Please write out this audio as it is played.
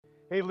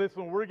Hey,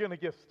 listen, we're going to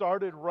get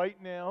started right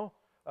now.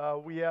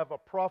 We have a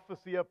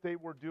prophecy update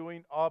we're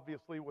doing,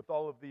 obviously, with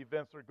all of the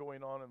events that are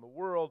going on in the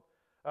world.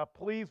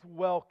 Please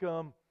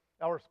welcome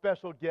our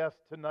special guest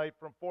tonight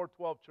from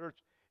 412 Church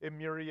in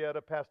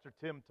Murrieta, Pastor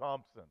Tim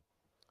Thompson.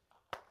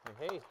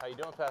 Hey, how you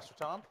doing, Pastor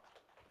Tom?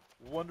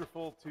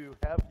 Wonderful to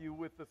have you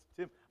with us,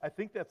 Tim. I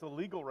think that's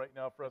illegal right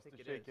now for us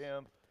to shake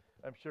hands.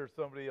 I'm sure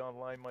somebody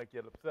online might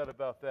get upset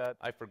about that.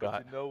 I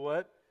forgot. But you know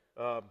what?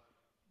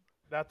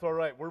 That's all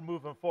right. We're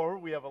moving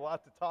forward. We have a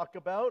lot to talk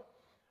about.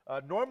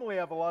 Normally,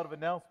 I have a lot of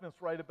announcements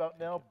right about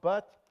now,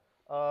 but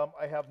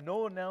I have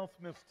no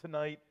announcements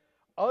tonight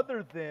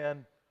other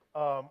than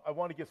I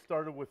want to get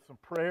started with some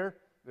prayer,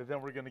 and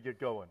then we're going to get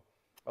going.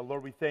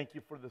 Lord, we thank you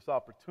for this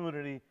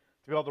opportunity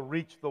to be able to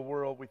reach the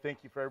world. We thank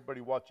you for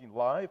everybody watching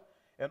live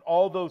and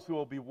all those who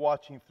will be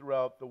watching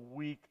throughout the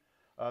week,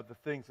 the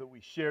things that we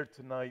shared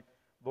tonight.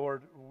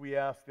 Lord, we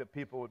ask that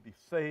people would be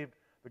saved.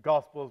 The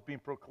gospel is being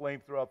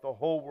proclaimed throughout the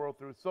whole world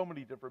through so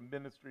many different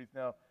ministries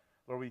now.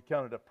 Lord, we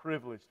count it a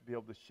privilege to be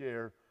able to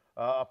share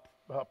a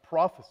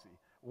prophecy,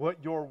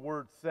 what your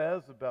word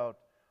says about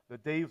the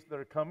days that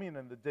are coming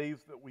and the days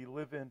that we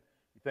live in.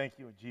 We thank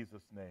you in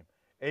Jesus' name.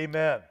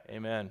 Amen.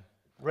 Amen.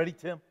 Ready,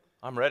 Tim?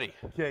 I'm ready.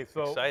 Okay,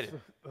 so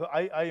excited.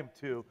 I am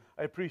too.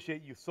 I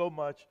appreciate you so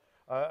much.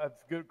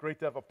 It's great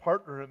to have a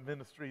partner in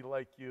ministry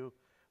like you.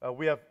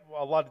 We have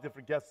a lot of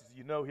different guests, as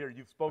you know here.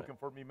 You've spoken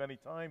for me many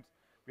times.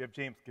 We have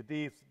James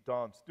Cadiz,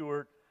 Don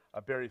Stewart,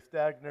 Barry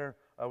Stagner.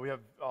 We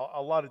have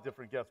a lot of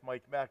different guests,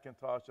 Mike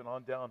McIntosh, and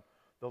on down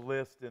the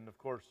list, and of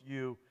course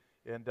you.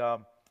 And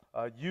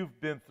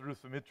you've been through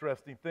some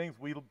interesting things.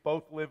 We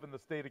both live in the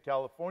state of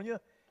California.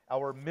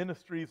 Our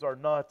ministries are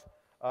not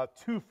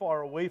too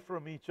far away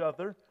from each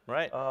other.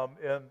 Right.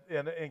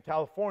 And in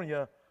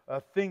California,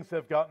 things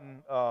have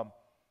gotten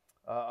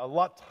a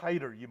lot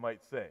tighter, you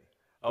might say.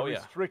 The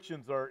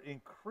restrictions are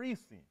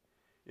increasing.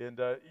 And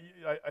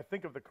I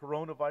think of the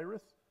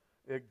coronavirus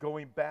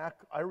going back.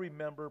 I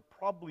remember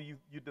probably you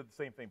did the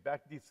same thing.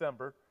 Back in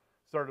December,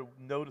 started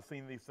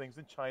noticing these things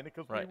in China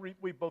because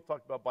we both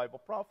talked about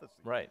Bible prophecy.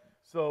 Right.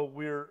 So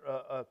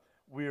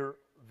we're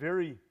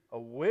very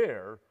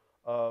aware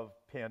of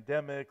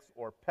pandemics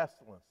or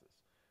pestilences.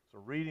 So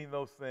reading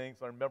those things,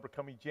 I remember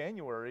coming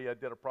January, I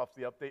did a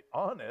prophecy update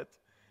on it,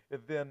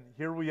 and then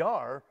here we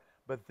are.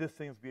 But this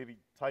seems to be getting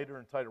tighter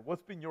and tighter.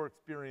 What's been your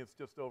experience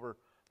just over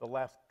the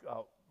last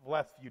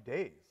few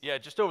days? Yeah,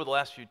 just over the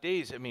last few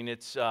days. I mean,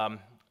 it's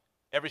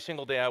every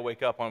single day I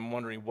wake up, I'm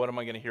wondering, what am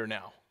I going to hear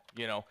now?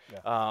 You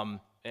know,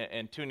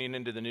 and tuning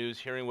into the news,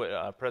 hearing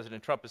what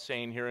President Trump is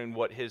saying, hearing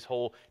what his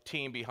whole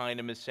team behind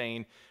him is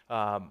saying.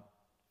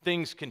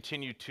 Things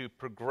continue to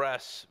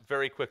progress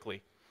very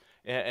quickly,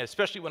 and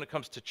especially when it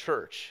comes to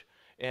church.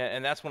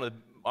 And that's one of the,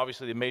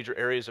 obviously, the major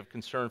areas of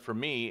concern for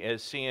me,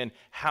 is seeing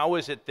how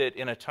is it that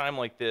in a time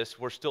like this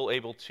we're still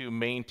able to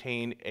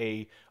maintain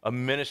a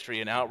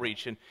ministry and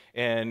outreach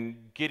and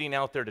getting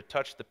out there to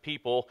touch the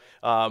people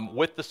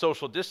with the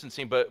social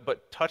distancing,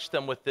 but touch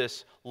them with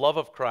this love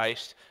of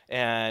Christ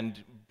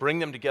and bring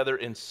them together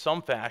in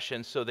some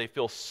fashion so they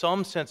feel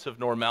some sense of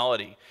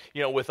normality.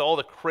 You know, with all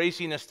the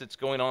craziness that's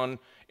going on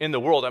in the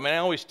world. I mean, I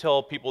always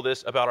tell people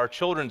this about our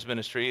children's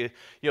ministry.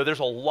 You know, there's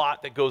a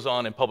lot that goes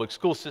on in public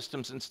school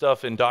systems and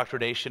stuff,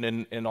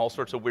 indoctrination and all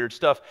sorts of weird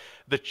stuff.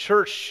 The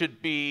church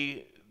should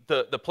be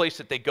the place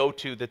that they go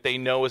to that they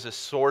know is a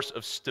source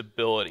of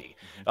stability.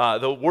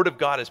 The Word of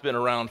God has been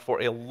around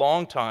for a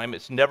long time.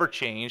 It's never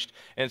changed,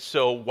 and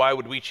so why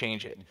would we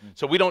change it?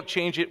 So we don't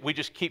change it. We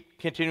just keep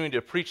continuing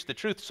to preach the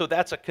truth. So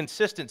that's a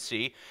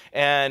consistency,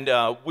 and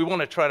we want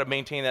to try to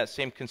maintain that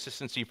same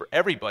consistency for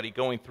everybody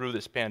going through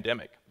this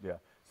pandemic. Yeah.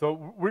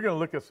 So we're going to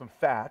look at some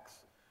facts.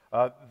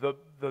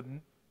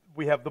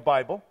 We have the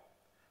Bible,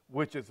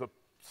 which is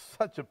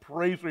such a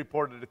praise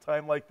report at a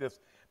time like this,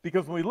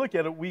 because when we look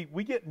at it,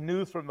 we get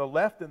news from the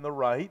left and the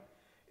right,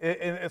 and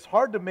it's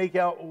hard to make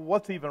out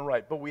what's even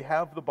right, but we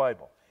have the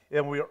Bible,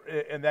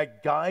 and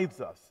that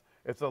guides us.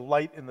 It's a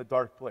light in the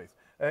dark place.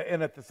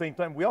 And at the same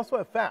time, we also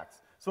have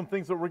facts, some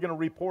things that we're going to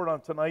report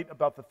on tonight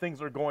about the things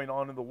that are going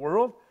on in the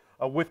world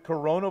with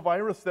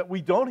coronavirus that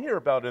we don't hear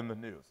about in the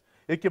news.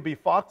 It could be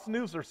Fox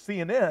News or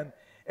CNN,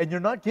 and you're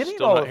not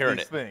getting all of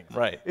these things.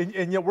 Right.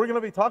 And yet we're going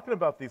to be talking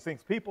about these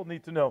things. People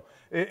need to know.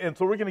 And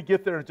so we're going to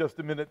get there in just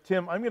a minute.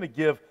 Tim, I'm going to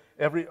give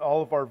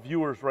all of our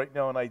viewers right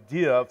now an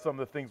idea of some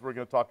of the things we're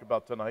going to talk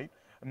about tonight.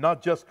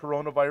 Not just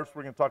coronavirus.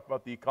 We're going to talk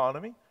about the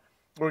economy.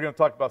 We're going to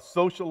talk about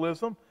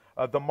socialism,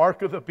 the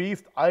mark of the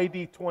beast,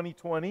 ID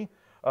 2020.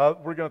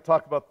 We're going to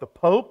talk about the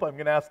Pope. I'm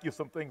going to ask you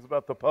some things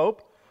about the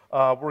Pope.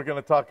 We're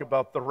going to talk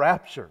about the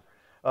rapture.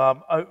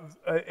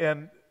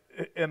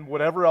 And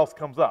whatever else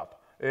comes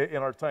up in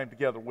our time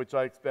together, which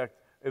I expect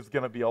is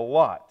going to be a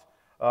lot.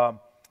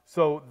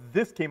 So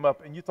this came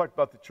up, and you talked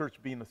about the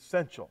church being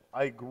essential.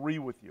 I agree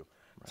with you.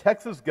 Right.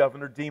 Texas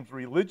governor deems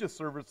religious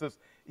services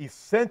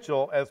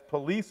essential as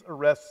police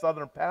arrest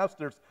Southern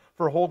pastors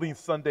for holding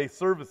Sunday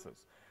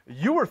services.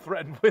 You were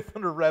threatened with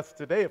an arrest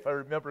today, if I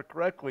remember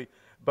correctly,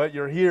 but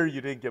you're here,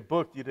 you didn't get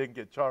booked, you didn't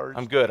get charged.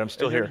 I'm good, I'm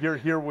still and here. You're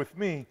here with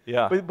me.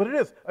 Yeah. But it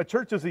is, a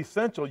church is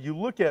essential. You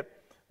look at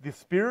the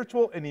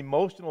spiritual and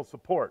emotional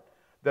support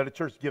that a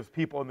church gives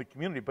people in the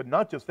community, but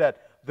not just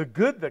that, the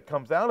good that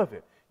comes out of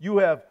it. You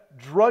have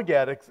drug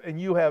addicts, and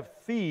you have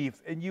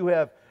thieves, and you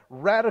have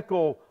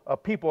radical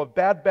people of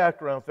bad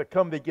backgrounds that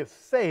come, they get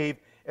saved,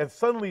 and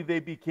suddenly they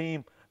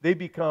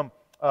become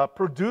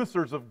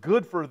producers of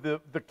good for the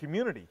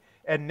community.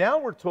 And now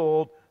we're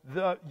told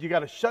you got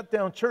to shut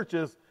down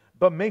churches,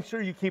 but make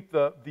sure you keep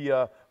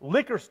the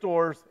liquor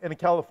stores, and in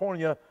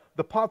California,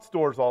 the pot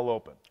stores all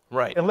open.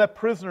 Right. And let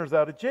prisoners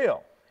out of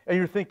jail. And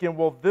you're thinking,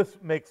 well, this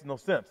makes no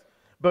sense.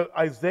 But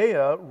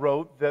Isaiah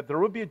wrote that there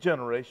would be a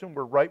generation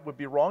where right would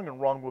be wrong and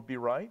wrong would be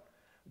right.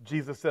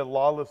 Jesus said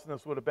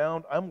lawlessness would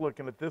abound. I'm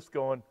looking at this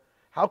going,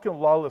 how can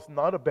lawless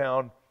not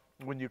abound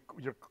when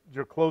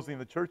you're closing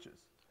the churches?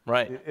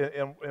 Right.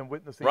 And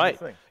witnessing Right.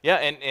 these things. Yeah,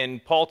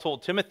 and Paul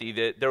told Timothy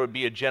that there would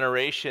be a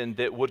generation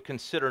that would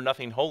consider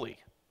nothing holy.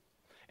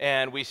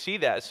 And we see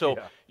that. So,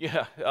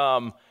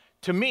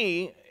 to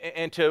me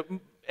and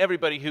to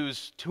everybody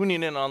who's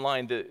tuning in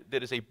online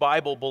that is a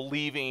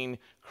Bible-believing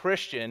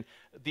Christian,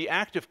 the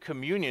act of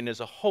communion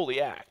is a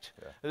holy act.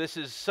 Yeah. This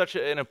is such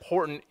an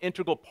important,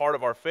 integral part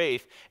of our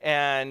faith.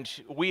 And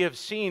we have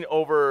seen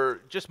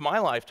over just my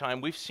lifetime,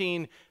 we've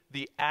seen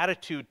the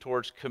attitude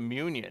towards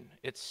communion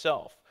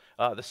itself.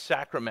 The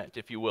sacrament,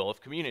 if you will,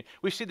 of communion.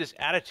 We see this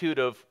attitude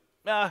of,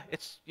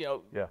 you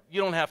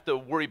don't have to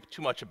worry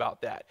too much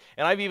about that.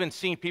 And I've even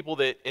seen people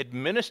that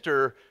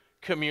administer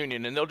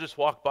communion, and they'll just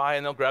walk by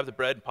and they'll grab the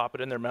bread and pop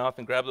it in their mouth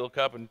and grab the little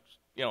cup and,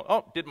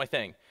 did my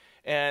thing.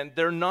 And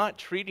they're not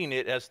treating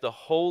it as the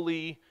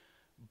holy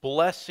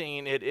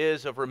blessing it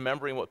is of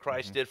remembering what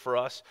Christ did for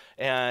us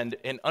and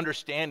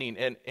understanding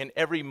and in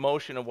every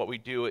motion of what we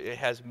do, it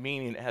has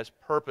meaning, it has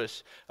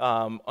purpose.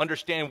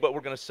 Understanding what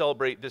we're going to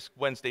celebrate this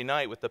Wednesday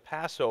night with the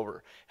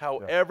Passover, how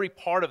every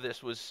part of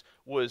this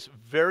was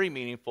very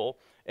meaningful,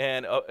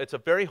 and it's a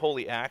very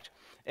holy act.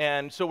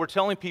 And so we're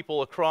telling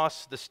people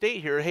across the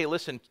state here, hey,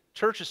 listen,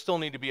 churches still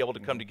need to be able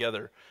to come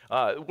together.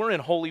 We're in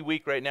Holy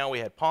Week right now. We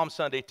had Palm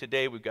Sunday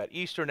today. We've got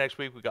Easter next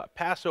week. We've got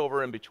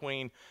Passover in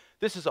between.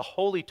 This is a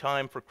holy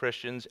time for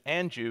Christians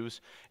and Jews,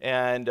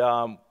 and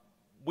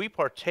we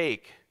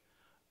partake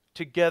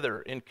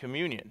together in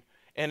communion.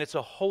 And it's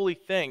a holy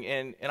thing.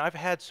 And I've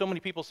had so many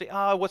people say,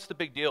 what's the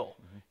big deal?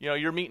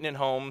 You're meeting in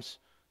homes.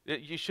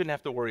 You shouldn't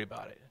have to worry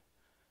about it.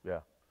 Yeah.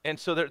 And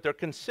so they're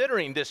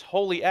considering this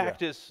holy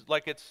act as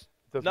like it's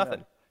nothing.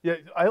 Matter. Yeah,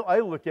 I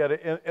look at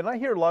it, and I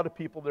hear a lot of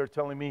people that are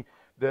telling me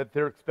that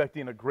they're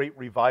expecting a great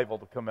revival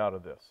to come out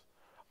of this.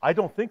 I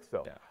don't think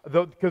so.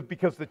 Yeah.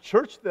 Because the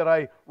church that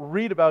I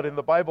read about in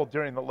the Bible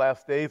during the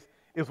last days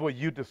is what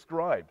you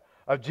described.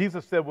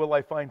 Jesus said, will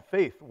I find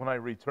faith when I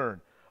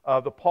return?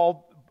 The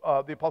Apostle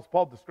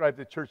Paul described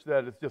the church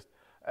that is just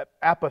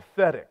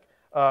apathetic.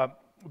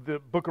 The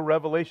book of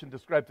Revelation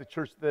describes the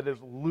church that is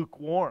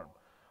lukewarm.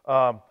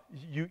 So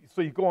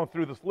you go on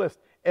through this list.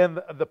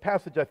 And the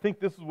passage, I think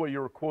this is what you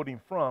were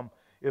quoting from,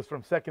 is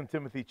from 2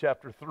 Timothy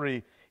chapter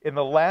 3. In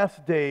the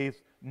last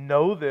days,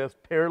 know this,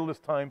 perilous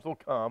times will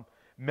come.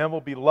 Men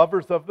will be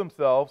lovers of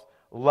themselves,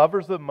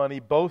 lovers of money,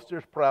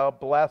 boasters, proud,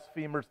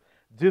 blasphemers,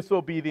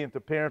 disobedient to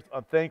parents,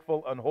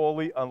 unthankful,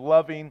 unholy,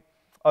 unloving,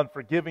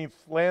 unforgiving,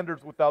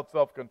 slanderers without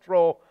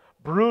self-control,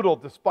 brutal,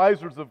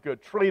 despisers of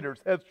good,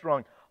 traitors,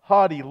 headstrong,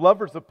 haughty,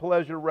 lovers of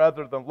pleasure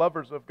rather than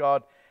lovers of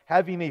God,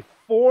 having a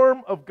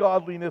form of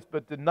godliness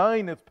but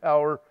denying its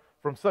power.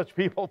 From such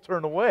people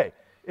turn away.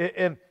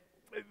 And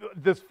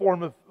this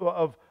form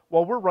of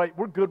well, we're right,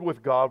 we're good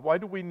with God. Why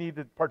do we need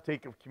to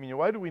partake of communion?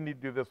 Why do we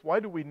need to do this? Why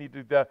do we need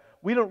to do that?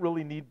 We don't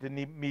really need to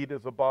meet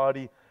as a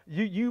body.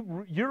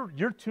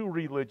 You're too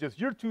religious.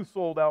 You're too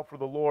sold out for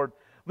the Lord.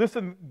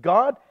 Listen,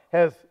 God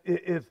is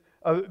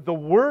the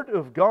Word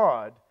of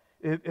God.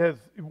 In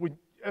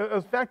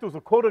fact, there was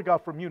a quote I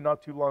got from you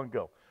not too long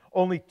ago.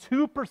 Only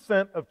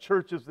 2% of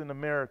churches in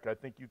America, I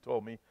think you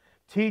told me,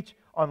 teach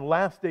on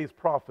last days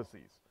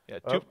prophecies. Yeah,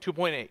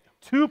 2.8.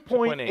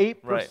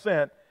 2.8%.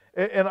 Right.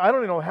 And I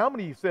don't even know how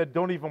many you said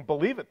don't even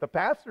believe it. The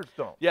pastors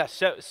don't. Yeah,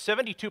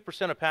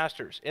 72% of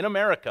pastors in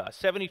America,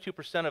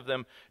 72% of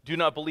them do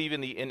not believe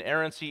in the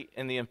inerrancy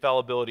and the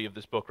infallibility of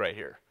this book right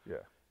here. Yeah.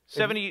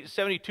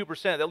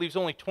 72%, that leaves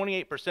only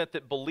 28%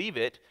 that believe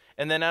it,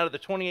 and then out of the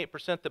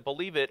 28% that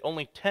believe it,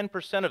 only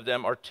 10% of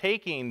them are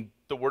taking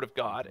the Word of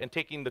God and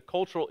taking the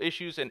cultural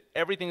issues and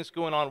everything that's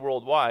going on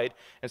worldwide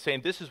and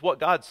saying this is what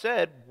God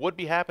said would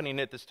be happening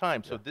at this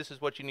time, so this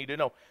is what you need to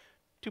know.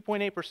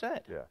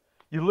 2.8%. Yeah.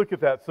 You look at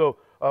that, so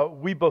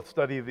we both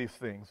study these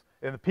things,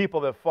 and the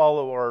people that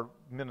follow our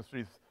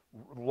ministries,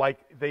 like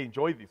they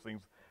enjoy these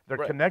things,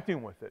 they're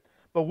connecting with it.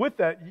 But with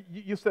that,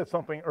 you said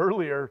something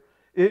earlier.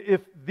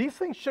 If these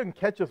things shouldn't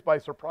catch us by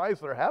surprise,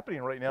 they're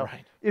happening right now,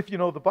 if you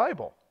know the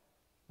Bible.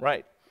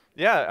 Right.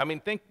 Yeah, I mean,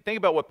 think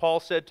about what Paul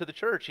said to the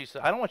church. He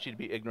said, I don't want you to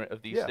be ignorant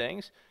of these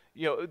things.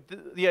 You know,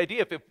 the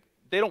idea, if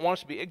they don't want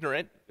us to be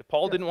ignorant.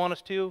 Paul didn't want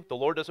us to. The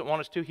Lord doesn't want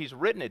us to. He's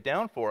written it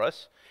down for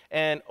us.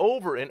 And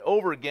over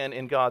again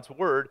in God's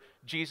word,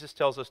 Jesus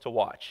tells us to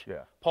watch.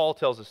 Yeah. Paul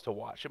tells us to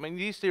watch. I mean,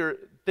 these are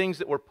things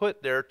that were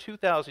put there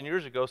 2,000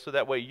 years ago so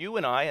that way you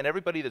and I and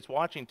everybody that's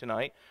watching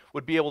tonight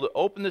would be able to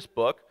open this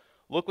book,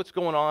 look what's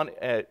going on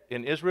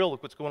in Israel,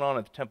 look what's going on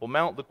at the Temple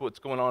Mount, look what's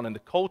going on in the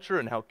culture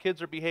and how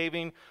kids are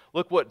behaving,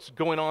 look what's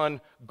going on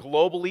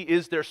globally.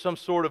 Is there some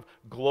sort of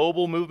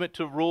global movement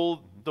to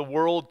rule the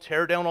world,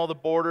 tear down all the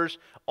borders?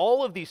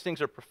 All of these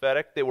things are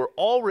prophetic. They were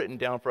all written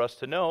down for us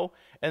to know.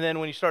 And then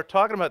when you start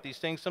talking about these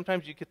things,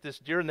 sometimes you get this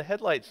deer in the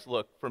headlights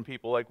look from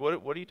people like, what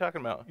are you talking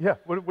about? Yeah,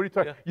 what are you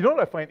talking Yeah. You know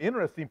what I find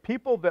interesting?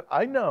 People that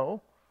I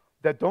know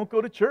that don't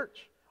go to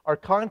church are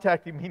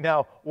contacting me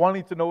now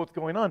wanting to know what's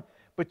going on.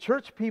 But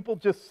church people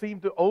just seem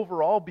to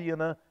overall be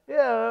in a,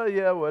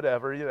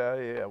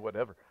 whatever,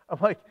 whatever. I'm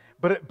like,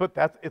 but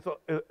it's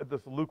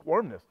this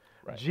lukewarmness.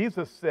 Right.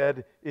 Jesus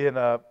said in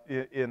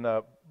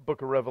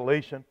book of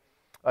Revelation,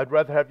 I'd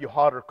rather have you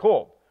hot or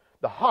cold.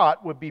 The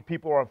hot would be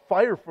people who are on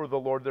fire for the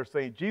Lord. They're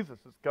saying, Jesus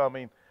is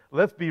coming.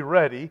 Let's be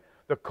ready.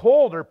 The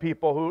cold are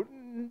people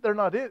who,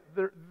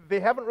 they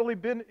haven't really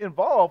been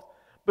involved,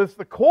 but it's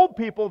the cold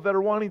people that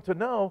are wanting to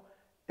know,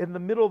 in the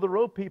middle of the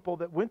road people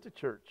that went to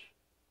church.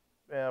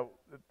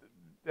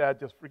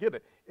 Just forget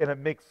it. And it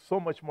makes so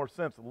much more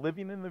sense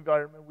living in the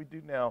environment we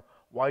do now,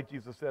 why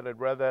Jesus said, I'd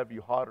rather have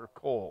you hot or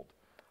cold.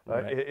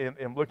 Right.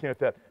 And looking at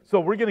that.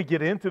 So we're going to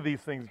get into these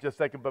things in just a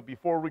second, but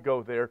before we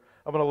go there,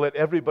 I'm going to let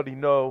everybody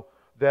know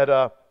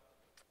that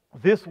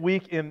this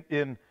week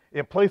in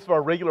place of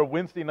our regular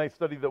Wednesday night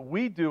study that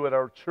we do at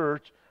our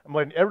church, I'm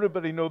letting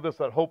everybody know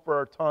this at Hope for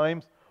Our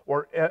Times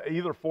or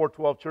either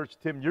 412 Church.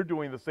 Tim, you're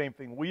doing the same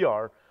thing we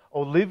are.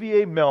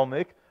 Olivier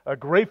Melnick, a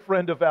great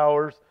friend of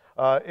ours,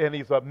 and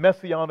he's a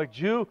Messianic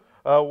Jew,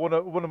 one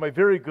of my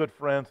very good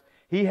friends.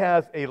 He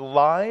has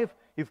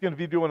he's going to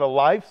be doing a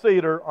live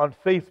Seder on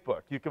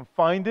Facebook. You can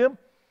find him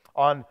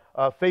on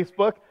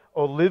Facebook,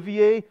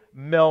 Olivier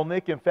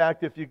Melnick. In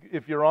fact,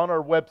 if you're on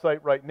our website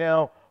right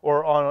now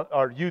or on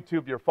our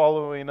YouTube, you're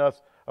following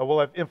us, we'll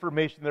have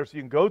information there so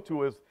you can go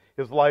to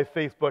his live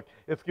Facebook.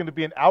 It's going to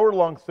be an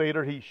hour-long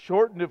Seder. He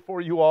shortened it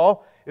for you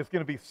all. It's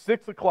going to be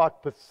 6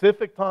 o'clock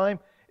Pacific time.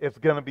 It's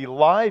going to be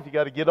live. You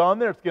got to get on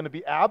there. It's going to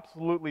be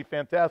absolutely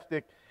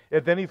fantastic.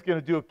 And then he's going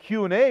to do a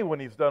Q&A when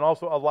he's done,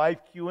 also a live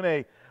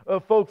Q&A.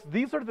 Folks,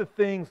 these are the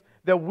things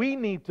that we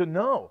need to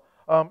know.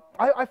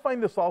 I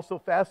find this also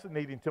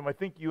fascinating, Tim. I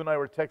think you and I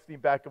were texting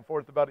back and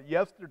forth about it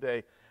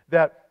yesterday,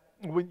 that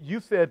when you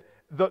said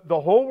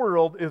the whole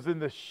world is in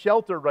the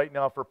shelter right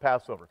now for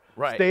Passover.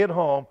 Right. Stay at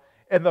home.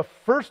 And the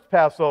first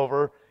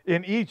Passover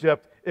in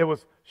Egypt, it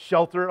was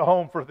shelter at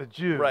home for the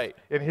Jews. Right.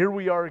 And here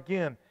we are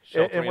again.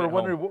 Sheltering And we're at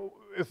wondering, home.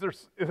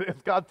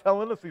 is God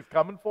telling us he's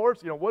coming for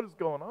us? What is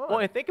going on? Well,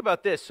 and think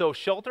about this. So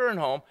shelter in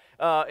home,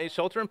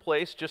 shelter in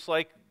place, just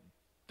like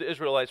the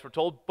Israelites were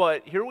told.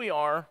 But here we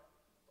are,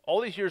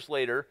 all these years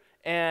later,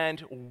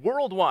 and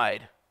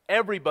worldwide,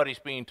 everybody's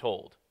being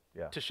told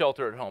to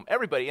shelter at home.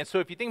 Everybody. And so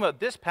if you think about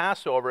this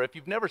Passover, if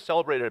you've never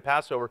celebrated a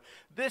Passover,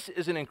 this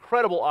is an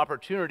incredible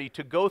opportunity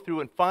to go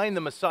through and find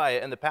the Messiah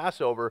in the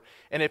Passover.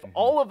 And if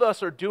all of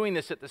us are doing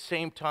this at the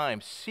same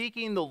time,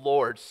 seeking the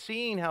Lord,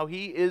 seeing how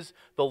he is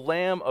the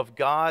Lamb of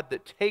God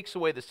that takes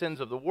away the sins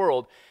of the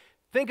world,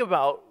 think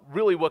about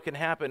really what can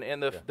happen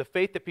and the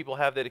faith that people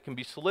have that it can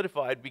be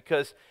solidified,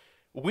 because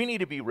we need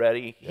to be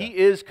ready. He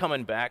is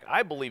coming back.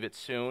 I believe it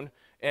soon.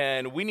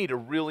 And we need to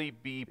really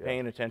be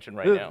paying attention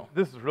right now.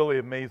 This is really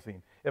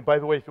amazing. And by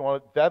the way, if you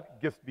want,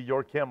 that gets to be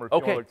your camera if you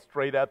want to look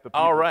straight at the people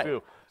All right.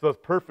 too. So it's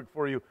perfect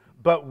for you.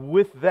 But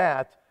with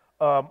that,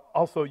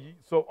 also,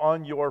 so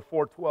on your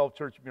 412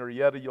 Church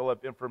Marietta, you'll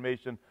have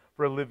information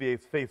for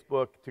Olivier's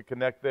Facebook to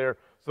connect there.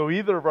 So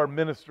either of our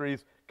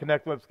ministries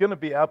connect with. It's going to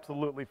be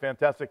absolutely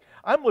fantastic.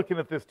 I'm looking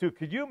at this too.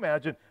 Could you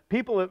imagine?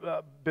 People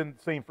have been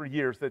saying for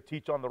years that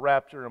teach on the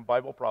rapture and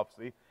Bible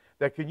prophecy,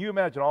 that can you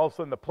imagine all of a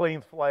sudden the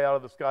planes fly out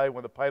of the sky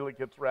when the pilot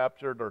gets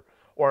raptured,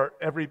 or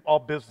all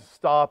business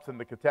stops and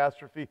the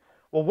catastrophe?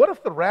 Well, what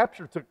if the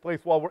rapture took place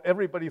while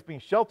everybody's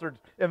being sheltered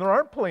and there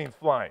aren't planes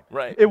flying?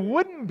 Right. It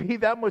wouldn't be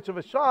that much of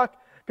a shock,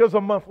 because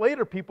a month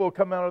later people would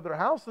come out of their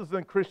houses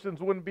and Christians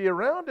wouldn't be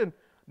around and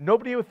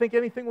nobody would think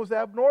anything was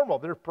abnormal.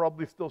 They're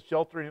probably still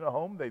sheltering at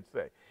home, they'd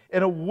say.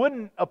 And it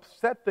wouldn't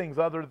upset things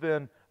other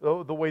than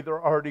the way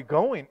they're already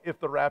going if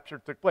the rapture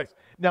took place.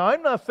 Now,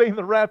 I'm not saying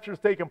the rapture's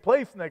taking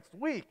place next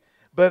week,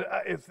 but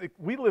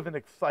we live in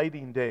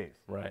exciting days.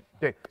 Right.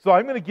 Okay, so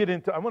I'm going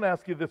to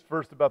ask you this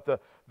first about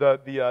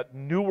the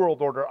New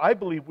World Order. I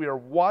believe we are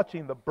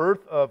watching the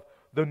birth of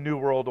the New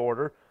World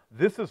Order.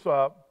 This is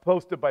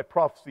posted by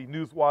Prophecy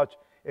Newswatch,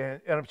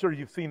 and I'm sure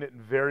you've seen it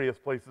in various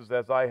places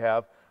as I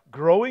have.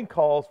 Growing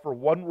calls for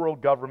one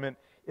world government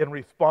in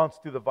response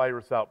to the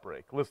virus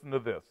outbreak. Listen to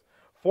this.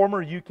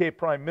 Former UK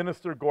Prime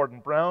Minister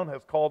Gordon Brown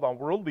has called on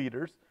world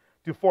leaders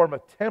to form a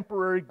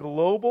temporary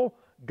global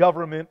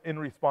government in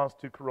response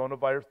to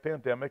coronavirus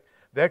pandemic.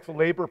 The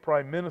ex-Labour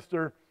Prime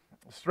Minister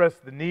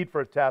stressed the need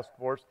for a task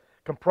force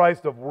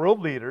comprised of world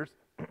leaders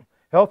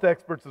health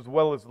experts as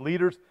well as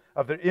leaders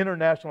of their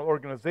international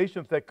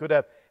organizations that could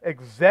have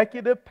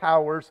executive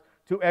powers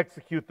to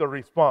execute the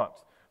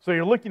response. So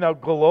you're looking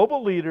at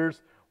global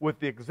leaders with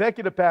the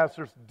executive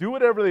pastors do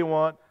whatever they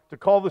want to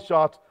call the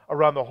shots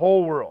around the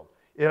whole world.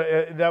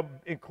 And that would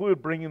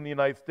include bringing the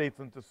United States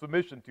into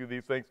submission to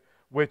these things,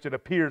 which it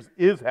appears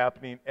is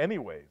happening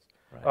anyways.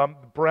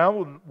 Right.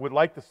 Brown would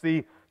like to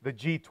see the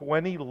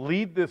G20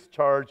 lead this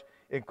charge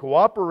in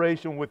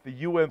cooperation with the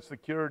UN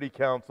Security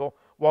Council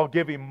while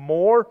giving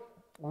more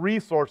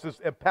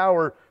resources and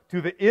power to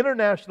the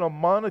International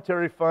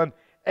Monetary Fund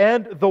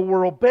and the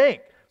World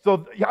Bank.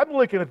 So I'm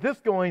looking at this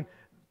going,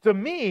 to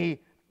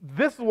me,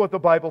 this is what the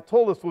Bible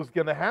told us was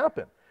going to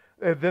happen.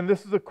 And then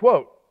this is a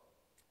quote.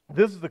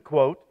 This is a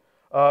quote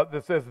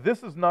that says,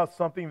 "This is not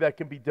something that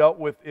can be dealt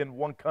with in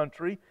one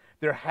country.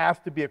 There has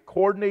to be a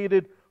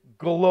coordinated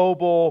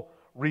global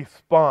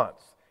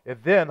response."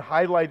 And then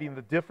highlighting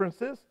the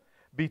differences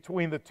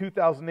between the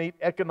 2008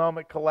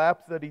 economic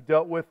collapse that he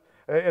dealt with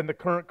and the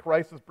current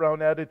crisis,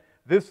 Brown added,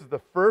 "This is the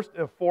first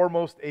and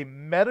foremost a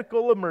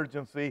medical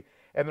emergency,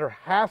 and there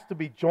has to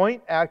be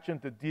joint action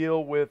to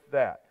deal with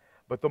that.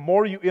 But the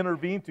more you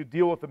intervene to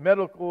deal with the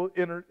medical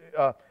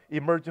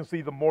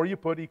emergency, the more you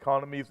put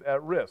economies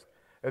at risk."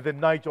 And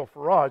then Nigel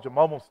Farage, I'm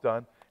almost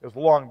done. It's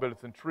long, but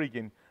it's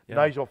intriguing. Yeah.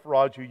 Nigel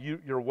Farage, who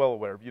you're well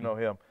aware of, you know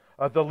him.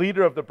 The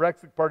leader of the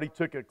Brexit Party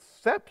took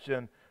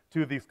exception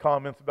to these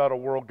comments about a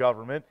world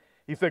government.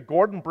 He said,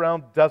 "Gordon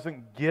Brown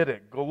doesn't get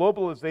it.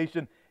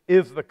 Globalization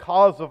is the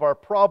cause of our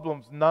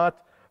problems,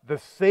 not the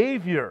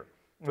savior,"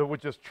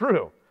 which is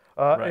true.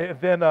 Right.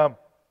 And then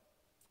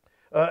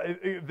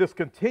this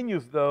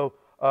continues, though.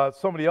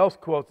 Somebody else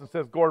quotes and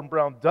says, "Gordon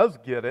Brown does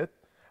get it.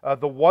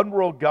 The one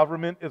world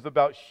government is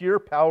about sheer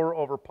power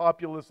over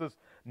populaces,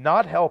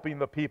 not helping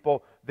the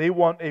people. They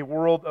want a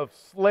world of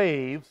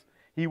slaves."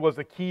 He was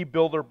a key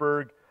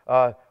Bilderberg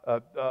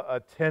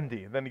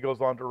attendee. And then he goes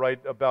on to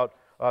write about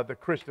the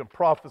Christian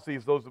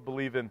prophecies, those who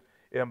believe in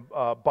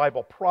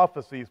Bible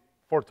prophecies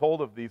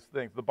foretold of these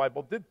things. The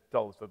Bible did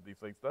tell us of these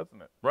things,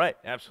 doesn't it? Right,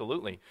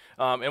 absolutely.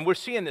 And we're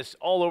seeing this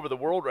all over the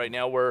world right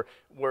now where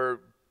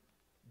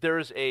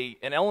there's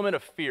an element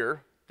of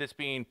fear that's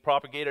being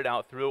propagated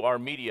out through our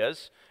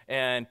medias,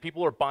 and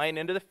people are buying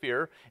into the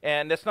fear.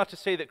 And that's not to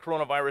say that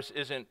coronavirus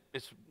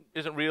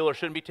isn't real or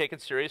shouldn't be taken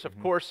serious. Of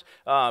course,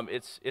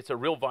 it's a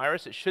real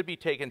virus. It should be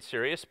taken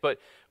serious. But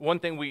one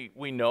thing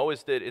we know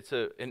is that it's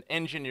an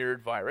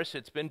engineered virus.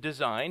 It's been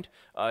designed.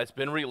 It's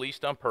been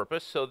released on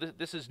purpose. So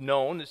this is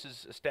known. This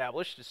is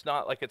established. It's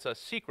not like it's a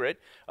secret.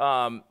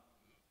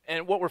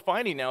 And what we're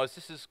finding now is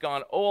this has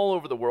gone all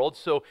over the world.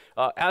 So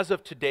as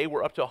of today,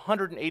 we're up to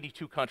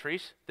 182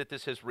 countries that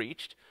this has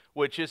reached,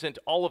 which isn't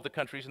all of the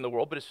countries in the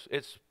world, but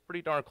it's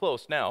pretty darn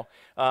close now.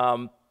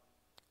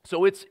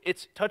 So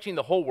it's touching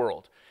the whole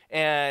world.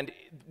 And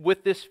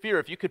with this fear,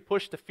 if you could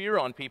push the fear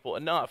on people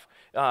enough,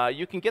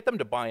 you can get them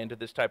to buy into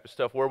this type of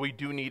stuff where we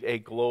do need a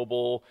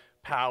global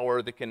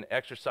power that can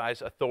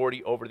exercise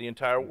authority over the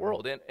entire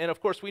world. And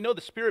of course, we know the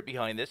spirit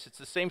behind this. It's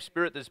the same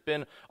spirit that's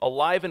been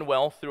alive and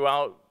well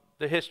throughout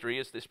the history.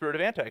 Is the spirit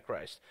of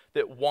Antichrist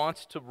that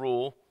wants to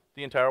rule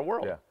the entire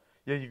world.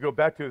 Yeah, you go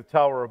back to the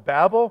Tower of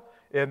Babel,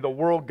 and the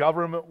world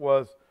government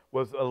was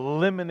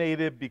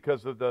eliminated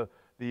because of the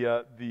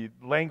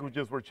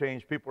languages were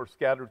changed. People were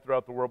scattered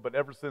throughout the world, but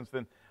ever since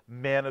then,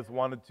 man has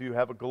wanted to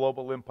have a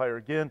global empire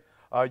again.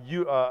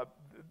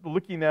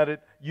 Looking at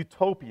it,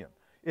 utopian.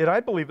 And I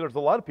believe there's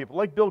a lot of people,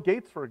 like Bill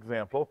Gates, for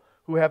example,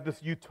 who have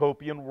this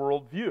utopian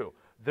worldview.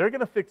 They're going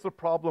to fix the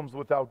problems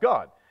without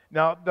God.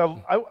 Now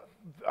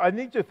I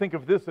need you to think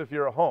of this if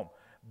you're at home.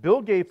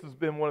 Bill Gates has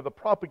been one of the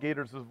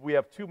propagators of we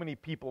have too many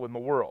people in the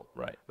world.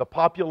 Right. The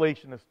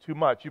population is too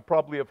much. You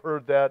probably have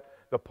heard that.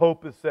 The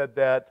Pope has said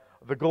that.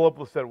 The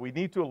globalists said we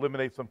need to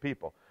eliminate some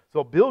people.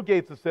 So Bill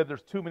Gates has said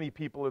there's too many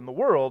people in the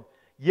world,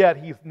 yet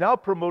he's now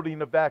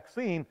promoting a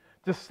vaccine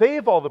to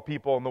save all the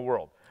people in the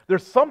world.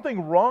 There's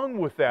something wrong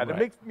with that. Right. It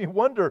makes me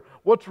wonder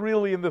what's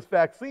really in this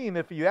vaccine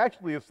if he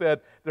actually has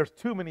said there's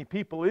too many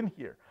people in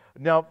here.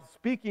 Now,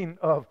 speaking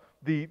of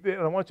and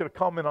I want you to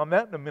comment on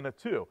that in a minute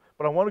too,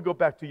 but I want to go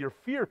back to your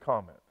fear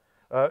comment.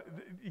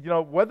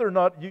 Whether or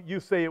not you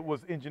say it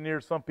was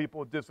engineered, some people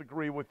would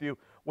disagree with you.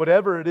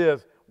 Whatever it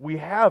is, we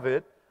have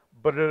it,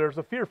 but there's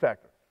a fear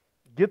factor.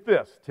 Get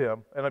this,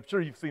 Tim, and I'm sure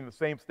you've seen the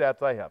same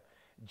stats I have.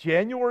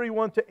 January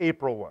 1 to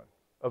April 1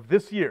 of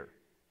this year,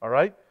 all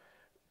right,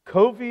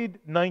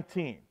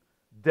 COVID-19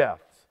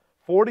 deaths,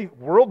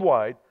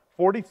 worldwide,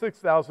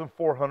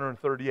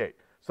 46,438.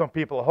 Some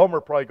people at home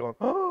are probably going,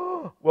 oh,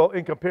 well,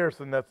 in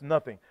comparison, that's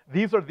nothing.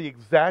 These are the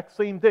exact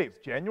same dates,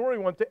 January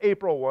 1 to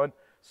April 1,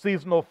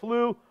 seasonal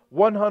flu,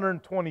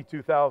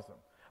 122,000.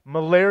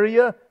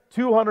 Malaria,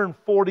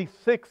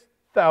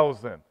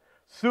 246,000.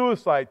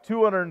 Suicide,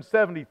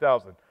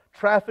 270,000.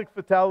 Traffic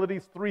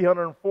fatalities,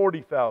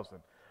 340,000.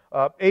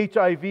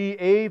 HIV,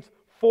 AIDS,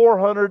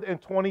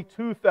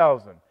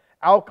 422,000.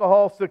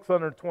 Alcohol,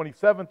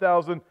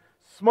 627,000.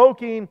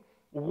 Smoking,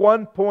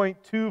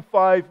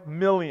 1.25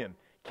 million.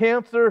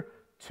 Cancer,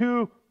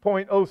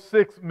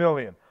 2.06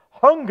 million.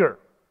 Hunger,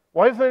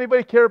 Why doesn't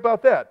anybody care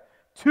about that?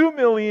 2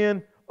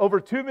 million, over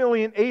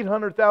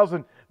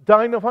 2,800,000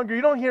 dying of hunger.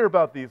 You don't hear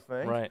about these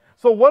things. Right.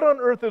 So what on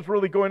earth is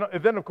really going on?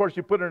 And then, of course,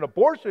 you put in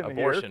abortion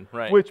here,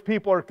 right. which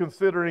people are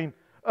considering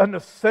an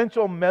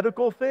essential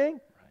medical thing.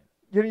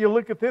 Right. You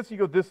look at this, you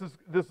go, this is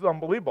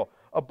unbelievable.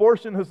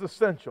 Abortion is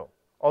essential.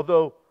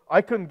 Although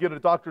I couldn't get a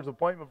doctor's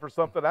appointment for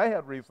something I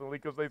had recently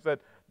because they said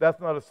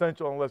that's not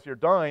essential unless you're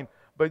dying,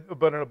 but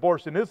an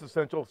abortion is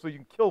essential so you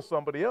can kill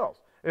somebody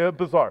else.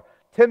 Bizarre.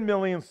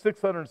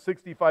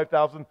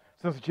 10,665,000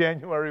 since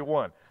January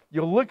 1.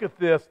 You look at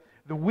this,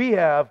 we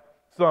have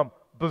some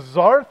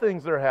bizarre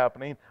things that are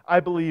happening. I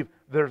believe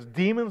there's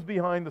demons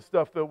behind the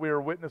stuff that we are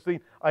witnessing.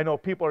 I know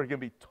people are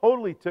going to be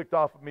totally ticked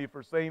off of me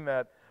for saying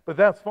that, but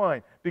that's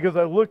fine because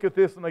I look at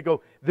this and I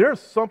go, there's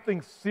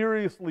something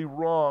seriously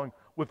wrong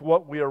with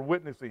what we are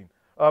witnessing.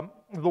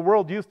 The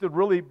world used to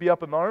really be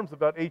up in arms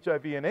about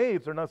HIV and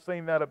AIDS. They're not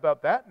saying that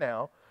about that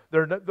now.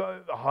 They're not,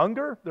 the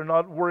hunger, they're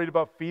not worried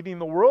about feeding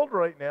the world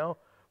right now.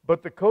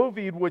 But the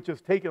COVID, which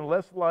has taken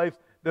less lives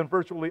than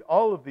virtually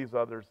all of these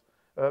others,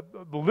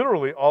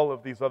 literally all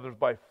of these others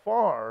by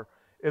far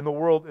in the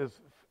world, is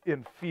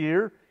in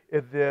fear.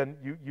 And then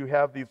you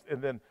have these,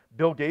 and then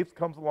Bill Gates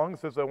comes along and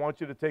says, I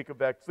want you to take a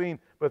vaccine,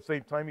 but at the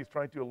same time he's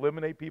trying to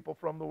eliminate people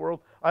from the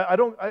world.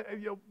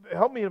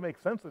 Help me to make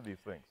sense of these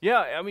things. Yeah,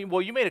 I mean,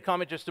 well, you made a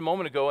comment just a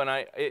moment ago, and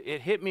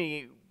it hit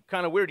me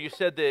kind of weird. You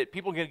said that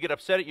people are going to get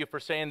upset at you for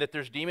saying that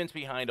there's demons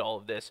behind all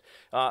of this.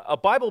 A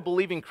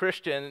Bible-believing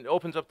Christian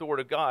opens up the Word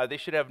of God. They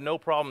should have no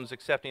problems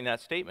accepting that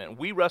statement.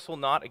 We wrestle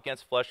not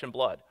against flesh and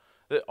blood.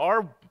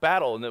 Our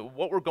battle and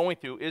what we're going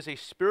through is a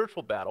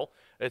spiritual battle.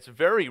 It's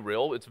very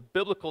real. It's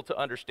biblical to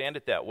understand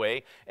it that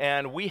way.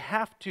 And we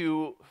have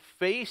to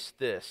face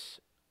this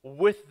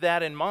with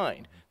that in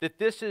mind, that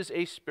this is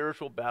a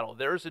spiritual battle.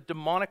 There is a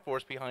demonic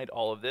force behind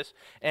all of this,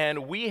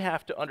 and we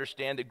have to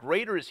understand that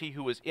greater is he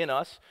who is in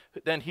us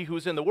than he who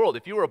is in the world.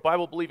 If you are a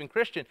Bible-believing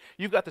Christian,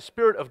 you've got the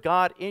Spirit of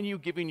God in you,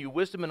 giving you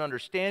wisdom and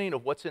understanding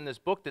of what's in this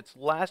book that's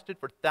lasted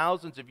for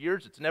thousands of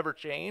years. It's never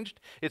changed.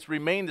 It's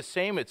remained the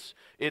same. It's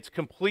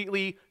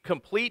completely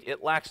complete.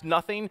 It lacks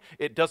nothing.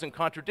 It doesn't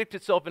contradict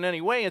itself in any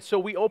way. And so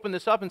we open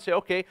this up and say,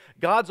 okay,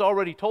 God's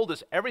already told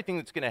us everything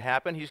that's going to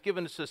happen. He's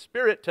given us a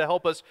Spirit to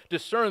help us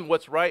discern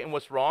what's right and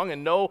what's wrong,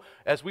 and know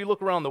as we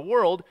look around the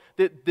world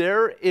that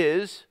there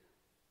is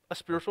a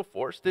spiritual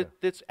force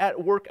that's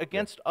at work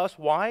against us.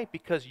 Why?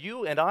 Because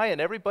you and I and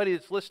everybody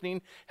that's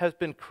listening has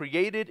been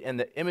created in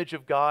the image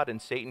of God,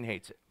 and Satan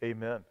hates it.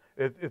 Amen.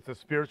 It's a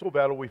spiritual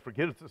battle. We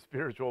forget it's a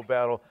spiritual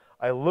battle.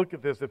 I look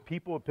at this. If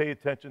people would pay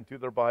attention to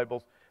their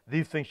Bibles,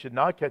 these things should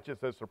not catch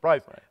us as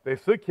surprise. Right. They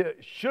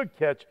should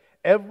catch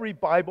every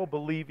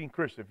Bible-believing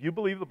Christian. If you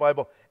believe the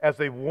Bible, as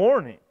a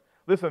warning.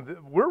 Listen,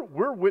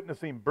 we're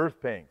witnessing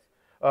birth pangs.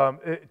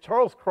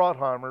 Charles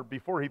Krauthammer,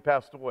 before he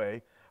passed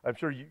away, I'm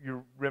sure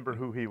you remember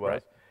who he was.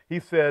 Right. He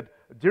said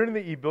during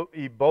the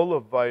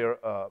Ebola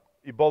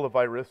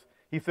virus,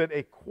 he said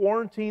a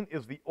quarantine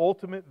is the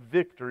ultimate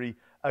victory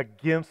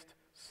against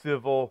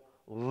civil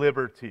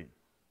liberty.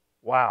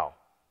 Wow.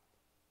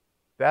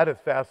 That is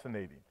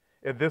fascinating.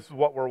 And this is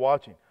what we're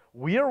watching.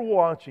 We are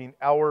watching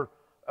our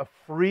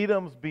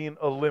freedoms being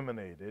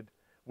eliminated,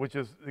 which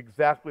is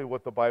exactly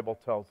what the Bible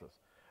tells us.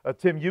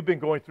 Tim, you've been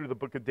going through the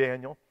book of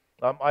Daniel.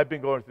 I've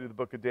been going through the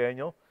book of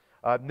Daniel.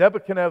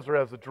 Nebuchadnezzar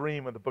has a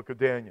dream in the book of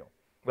Daniel,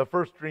 the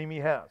first dream he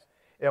has.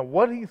 And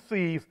what he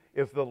sees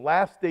is the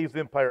last days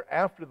empire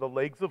after the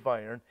legs of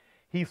iron.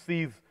 He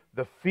sees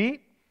the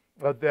feet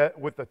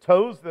with the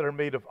toes that are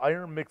made of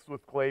iron mixed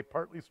with clay,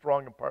 partly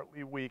strong and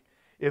partly weak.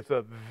 It's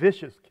a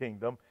vicious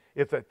kingdom.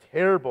 It's a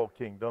terrible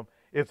kingdom.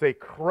 It's a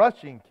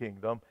crushing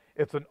kingdom.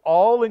 It's an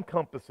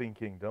all-encompassing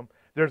kingdom.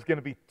 There's going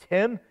to be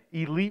 10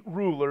 elite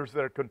rulers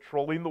that are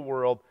controlling the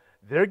world.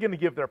 They're going to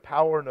give their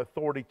power and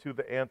authority to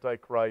the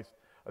Antichrist.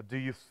 Do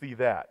you see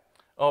that?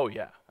 Oh,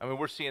 yeah. I mean,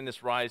 we're seeing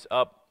this rise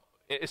up,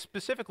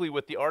 specifically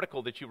with the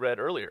article that you read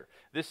earlier.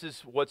 This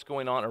is what's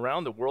going on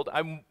around the world.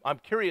 I'm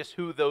curious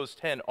who those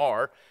 10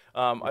 are.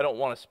 I don't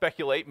want to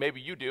speculate.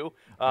 Maybe you do.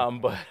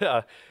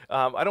 But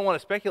I don't want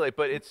to speculate,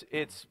 but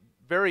it's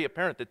very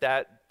apparent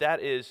that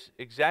is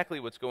exactly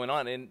what's going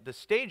on. And the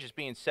stage is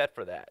being set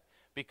for that,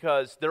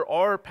 because there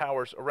are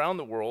powers around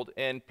the world,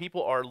 and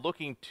people are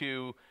looking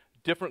to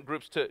different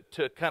groups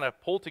to kind of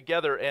pull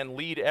together and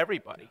lead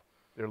everybody.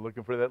 They're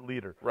looking for that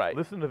leader. Right.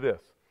 Listen to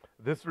this.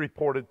 This is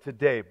reported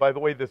today. By the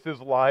way, this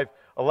is live.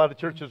 A lot of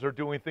churches are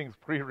doing things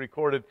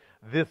pre-recorded.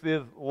 This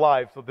is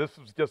live, so this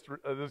is just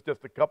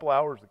a couple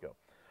hours ago.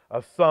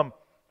 Some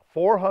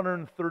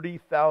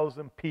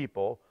 430,000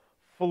 people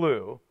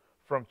flew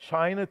from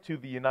China to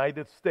the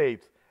United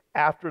States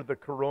after the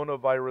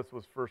coronavirus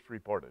was first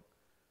reported.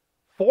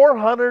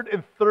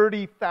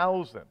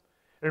 430,000. And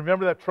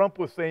remember that Trump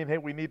was saying, hey,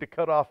 we need to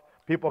cut off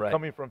people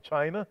coming from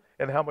China,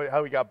 and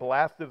how he got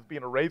blasted as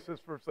being a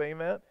racist for saying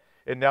that.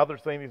 And now they're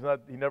saying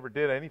he never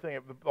did anything.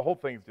 The whole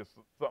thing's just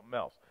something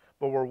else.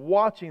 But we're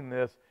watching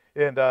this,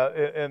 and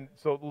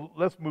so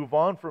let's move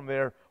on from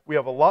there. We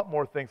have a lot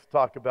more things to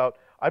talk about.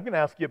 I'm going to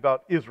ask you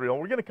about Israel.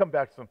 We're going to come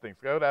back to some things.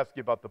 I would ask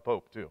you about the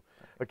Pope too.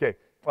 Okay,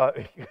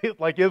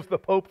 like, is the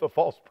Pope the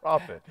false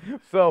prophet?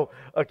 So,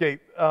 okay,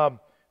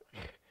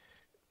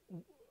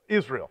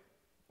 Israel.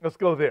 Let's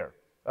go there.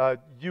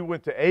 You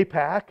went to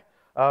AIPAC.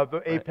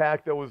 The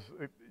AIPAC that was,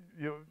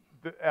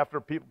 after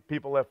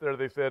people left there,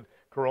 they said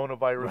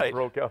coronavirus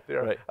broke out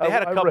there. Right. They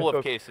had a couple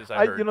of cases,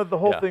 I heard. The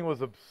whole thing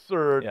was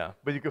absurd, Yeah.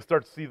 but you could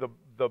start to see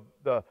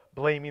the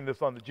blaming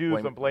this on the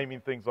Jews and blaming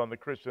things on the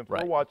Christians.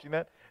 Right. We're watching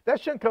that. That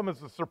shouldn't come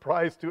as a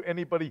surprise to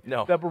anybody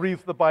No. that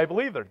reads the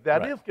Bible either.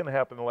 That Right. is going to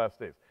happen in the last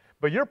days.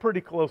 But you're pretty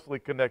closely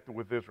connected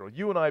with Israel.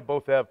 You and I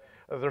both have,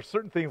 there's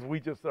certain things we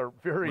just are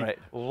very Right.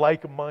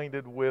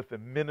 like-minded with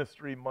and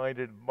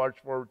ministry-minded, march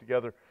forward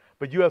together.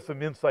 But you have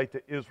some insight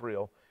to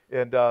Israel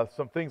and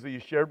some things that you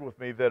shared with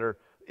me that are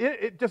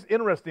just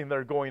interesting that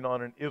are going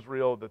on in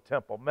Israel, the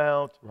Temple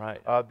Mount, Right.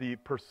 The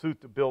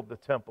pursuit to build the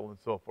temple and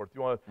so forth.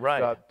 You want to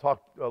Right.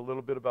 talk a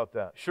little bit about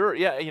that? Sure.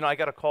 Yeah. I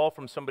got a call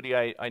from somebody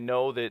I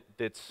know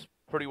that's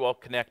pretty well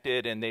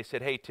connected, and they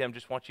said, "Hey, Tim,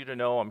 just want you to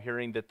know, I'm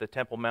hearing that the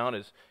Temple Mount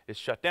is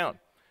shut down,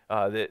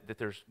 that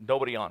there's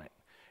nobody on it."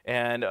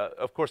 And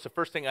of course, the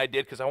first thing I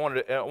did, because I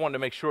wanted to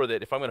make sure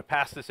that if I'm going to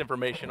pass this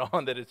information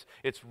on, that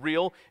it's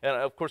real. And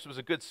of course, it was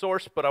a good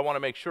source, but I want to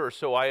make sure.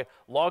 So I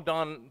logged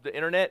on the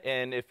internet,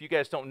 and if you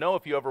guys don't know,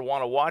 if you ever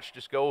want to watch,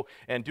 just go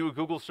and do a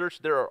Google search.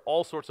 There are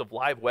all sorts of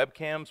live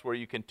webcams where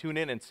you can tune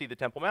in and see the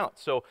Temple Mount.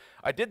 So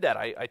I did that.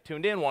 I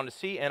tuned in, wanted to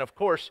see, and of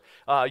course,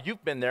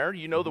 you've been there.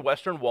 You know the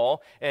Western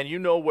Wall, and you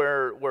know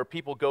where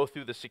people go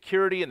through the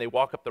security and they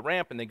walk up the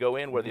ramp and they go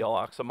in where the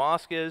Al-Aqsa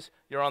Mosque is.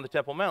 You're on the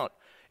Temple Mount.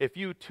 If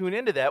you tune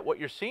into that, what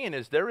you're seeing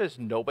is there is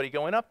nobody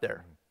going up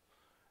there.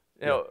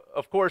 You know,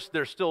 of course,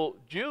 there's still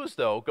Jews,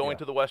 though, going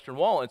to the Western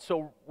Wall. And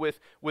so with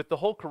the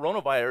whole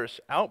coronavirus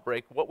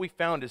outbreak, what we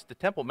found is the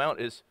Temple Mount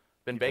has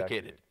been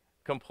vacated,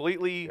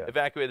 completely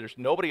evacuated. There's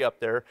nobody up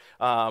there,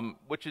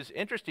 which is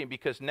interesting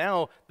because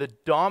now the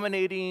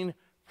dominating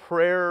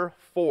prayer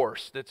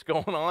force that's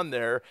going on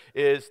there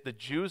is the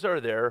Jews are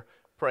there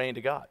praying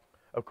to God.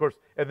 Of course,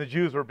 and the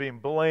Jews are being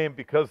blamed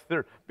because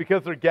they're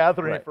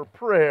gathering for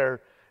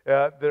prayer.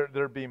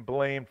 They're being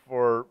blamed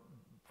for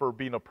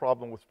being a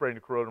problem with spreading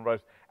the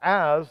coronavirus.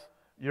 As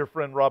your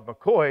friend Rob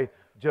McCoy,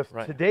 just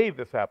today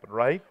this happened,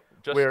 right?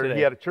 Just Where today.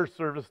 he had a church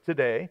service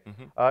today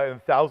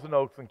in Thousand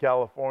Oaks in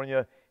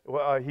California.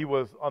 He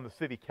was on the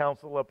city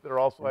council up there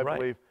also, I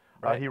believe.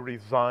 He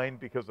resigned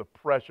because of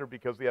pressure,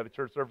 because he had a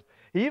church service.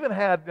 He even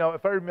had, now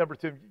if I remember,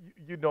 Tim,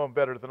 you know him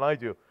better than I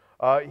do,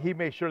 he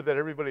made sure that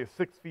everybody is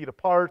 6 feet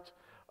apart,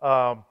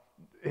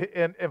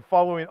 and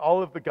following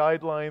all of the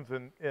guidelines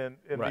and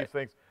these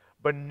things.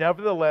 But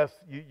nevertheless,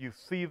 you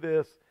see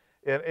this,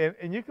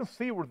 and you can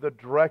see where the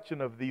direction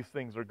of these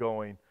things are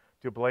going,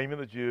 to blaming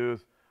the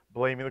Jews,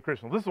 blaming the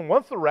Christians. Listen,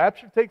 once the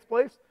rapture takes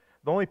place,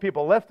 the only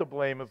people left to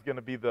blame is going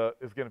to be the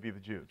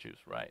Jews.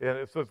 Right.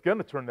 And so it's going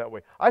to turn that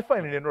way. I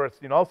find it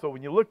interesting also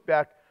when you look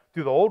back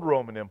to the old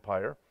Roman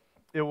Empire,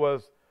 it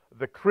was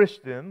the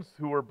Christians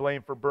who were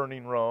blamed for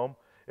burning Rome,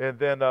 and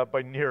then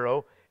by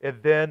Nero.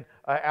 And then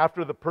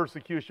after the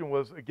persecution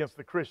was against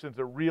the Christians,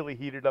 it really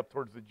heated up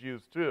towards the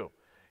Jews too.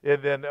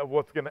 And then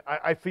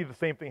I see the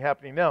same thing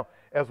happening now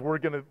as we're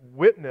going to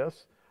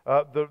witness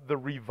the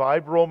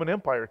revived Roman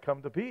Empire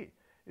come to be.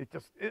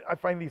 I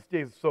find these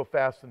days so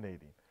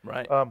fascinating.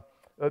 Right.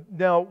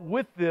 Now,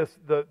 with this,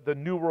 the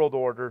New World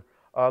Order,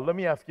 let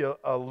me ask you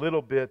a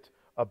little bit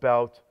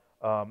about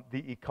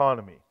the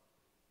economy.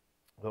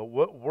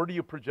 Where do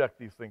you project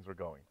these things are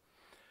going?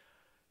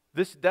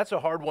 That's a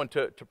hard one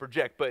to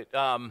project, but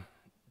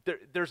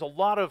there's a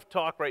lot of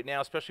talk right now,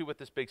 especially with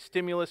this big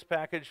stimulus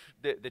package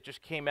that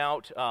just came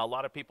out. A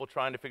lot of people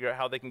trying to figure out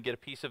how they can get a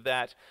piece of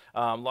that.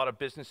 A lot of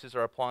businesses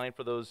are applying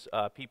for those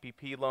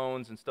PPP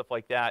loans and stuff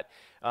like that.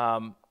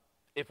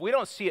 If we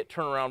don't see it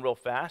turn around real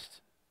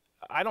fast,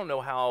 I don't know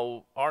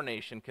how our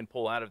nation can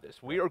pull out of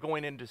this. We are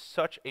going into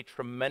such a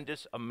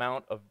tremendous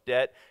amount of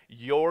debt.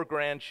 Your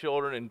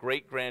grandchildren and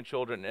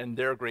great-grandchildren and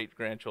their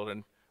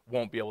great-grandchildren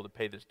won't be able to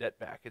pay this debt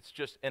back. It's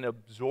just an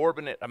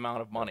exorbitant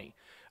amount of money.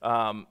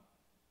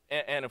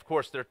 And of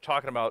course, they're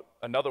talking about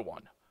another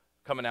one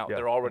coming out.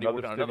 They're already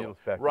working on another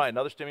one. Right,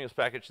 another stimulus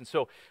package. And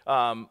so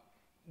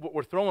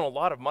we're throwing a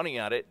lot of money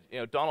at it. You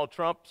know, Donald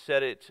Trump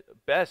said it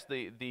best,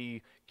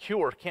 the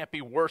cure can't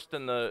be worse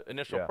than the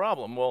initial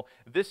problem. Well,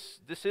 this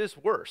is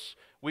worse.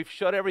 We've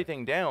shut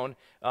everything down.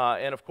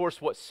 And of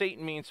course, what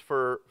Satan means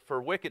for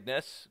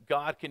wickedness,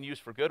 God can use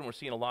for good, and we're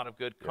seeing a lot of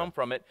good come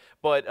from it.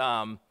 But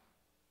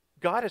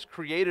God has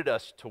created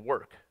us to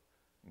work.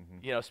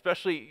 You know,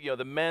 especially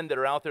the men that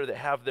are out there that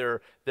have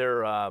their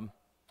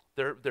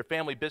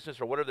family business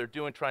or whatever they're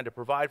doing, trying to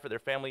provide for their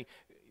family.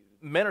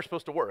 Men are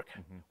supposed to work.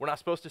 We're not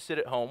supposed to sit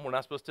at home.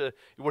 We're supposed to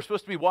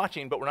be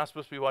watching, but we're not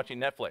supposed to be watching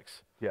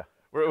Netflix. Yeah.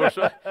 We're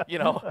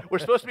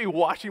supposed to be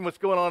watching what's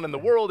going on in the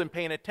world and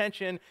paying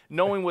attention,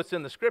 knowing what's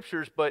in the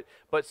scriptures, but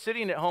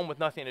sitting at home with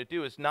nothing to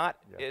do is not,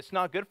 it's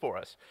not good for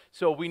us.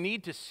 So we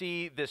need to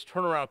see this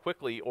turn around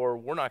quickly, or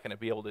we're not going to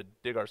be able to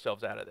dig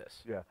ourselves out of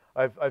this. Yeah,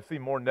 I've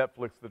seen more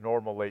Netflix than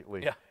normal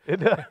lately. Yeah.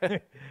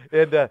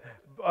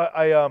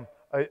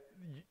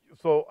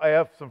 So I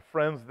have some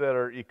friends that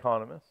are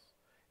economists,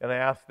 and I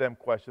ask them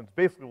questions.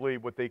 Basically,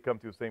 what they come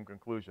to the same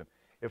conclusion.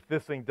 If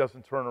this thing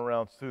doesn't turn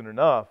around soon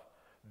enough,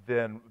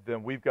 then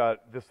we've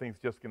got, this thing's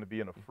just going to be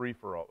in a free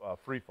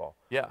fall.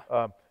 Yeah.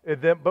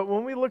 But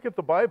when we look at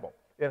the Bible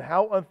and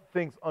how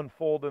things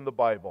unfold in the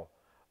Bible,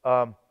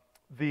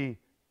 the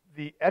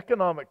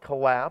economic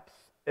collapse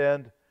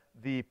and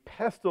the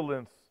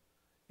pestilence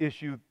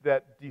issue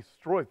that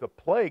destroys, the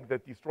plague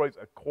that destroys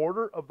a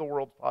quarter of the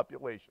world's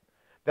population,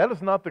 that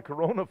is not the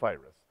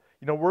coronavirus.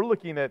 You know, we're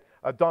looking at,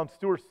 Don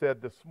Stewart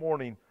said this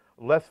morning,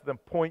 less than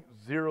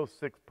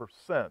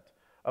 0.06%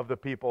 of the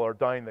people are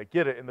dying that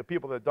get it, and the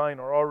people that are dying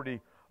are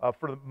already,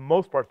 for the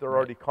most part, they're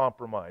already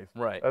compromised.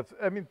 Right.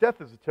 I mean,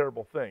 death is a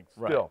terrible thing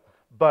still, Right.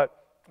 but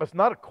it's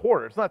not a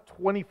quarter. It's not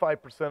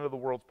 25% of the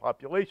world's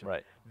population.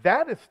 Right.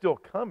 That is still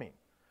coming.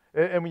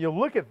 And when you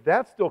look at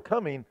that still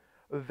coming,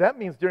 that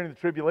means during the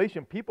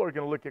tribulation, people are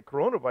going to look at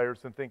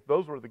coronavirus and think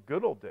those were the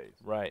good old days.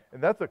 Right.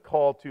 And that's a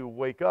call to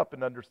wake up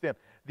and understand.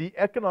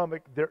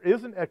 There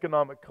is an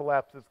economic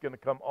collapse that's going to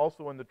come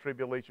also in the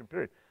tribulation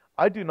period.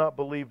 I do not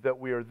believe that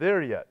we are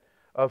there yet.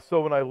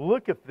 So when I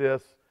look at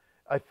this,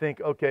 I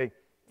think, okay,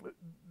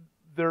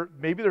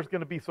 maybe there's going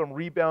to be some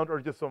rebound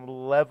or just some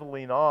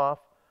leveling off.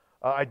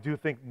 I do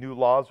think new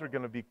laws are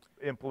going to be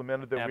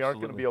implemented that we aren't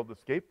going to be able to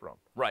escape from.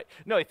 Right.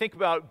 No, I think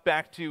about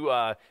back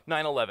to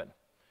 9/11.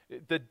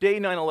 The day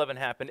 9/11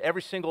 happened,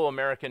 every single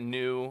American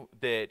knew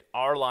that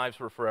our lives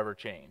were forever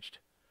changed.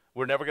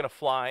 We're never going to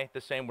fly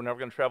the same. We're never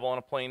going to travel on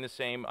a plane the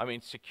same. I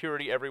mean,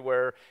 security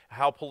everywhere,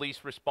 how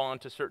police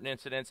respond to certain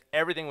incidents,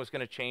 everything was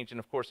going to change, and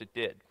of course it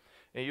did.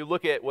 And you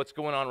look at what's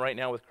going on right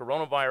now with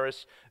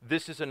coronavirus,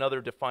 this is another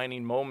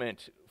defining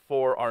moment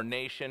for our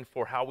nation,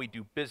 for how we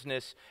do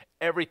business.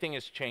 Everything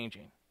is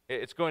changing.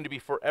 It's going to be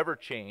forever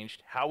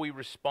changed, how we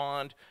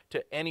respond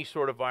to any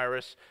sort of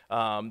virus,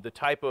 the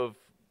type of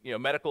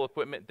medical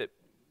equipment that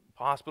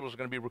hospitals are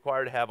going to be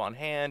required to have on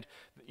hand,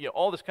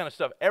 all this kind of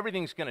stuff.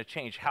 Everything's going to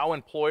change. How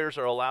employers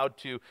are allowed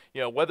to,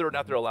 whether or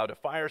not they're allowed to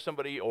fire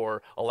somebody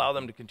or allow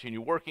them to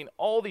continue working,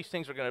 all these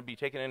things are going to be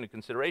taken into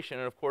consideration.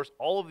 And of course,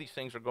 all of these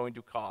things are going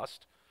to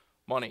cost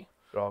money.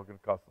 They're all going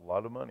to cost a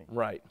lot of money.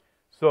 Right.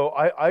 So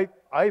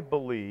I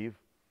believe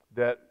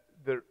that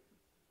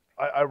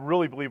I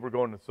really believe we're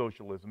going to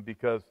socialism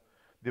because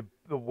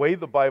the way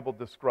the Bible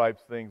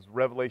describes things,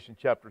 Revelation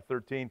chapter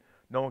 13,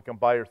 no one can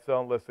buy or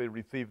sell unless they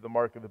receive the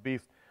mark of the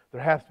beast. There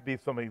has to be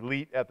some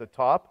elite at the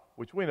top,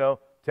 which we know,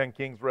 10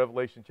 kings,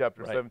 Revelation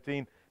chapter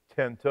 17,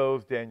 10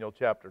 toes, Daniel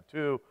chapter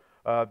 2,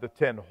 the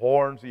 10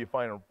 horns that you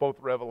find in both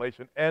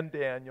Revelation and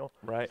Daniel.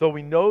 Right. So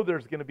we know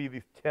there's going to be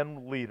these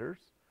 10 leaders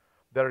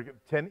that are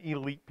 10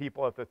 elite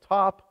people at the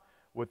top,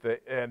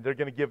 and they're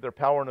going to give their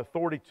power and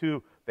authority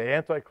to the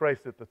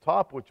Antichrist at the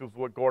top, which is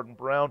what Gordon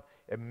Brown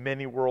and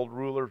many world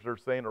rulers are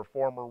saying, or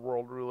former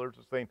world rulers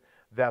are saying,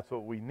 that's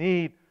what we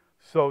need.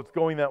 So it's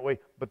going that way.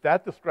 But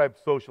that describes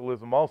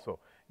socialism also.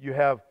 You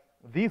have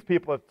these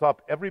people at the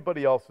top,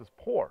 everybody else is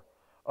poor.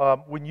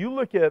 When you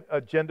look at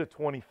Agenda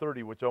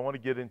 2030, which I want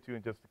to get into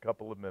in just a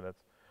couple of minutes,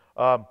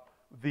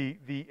 the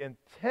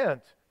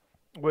intent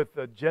with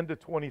Agenda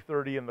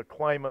 2030 and the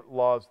climate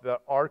laws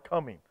that are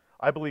coming,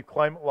 I believe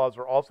climate laws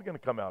are also going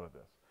to come out of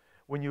this.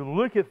 When you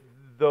look at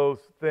those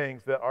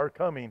things that are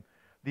coming,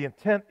 the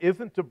intent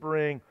isn't to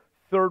bring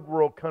third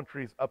world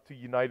countries up to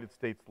United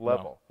States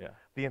level. No. Yeah.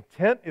 The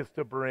intent is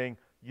to bring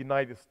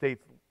United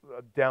States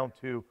down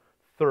to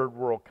third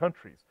world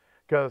countries,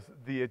 because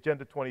the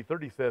Agenda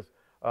 2030 says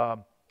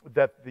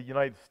that the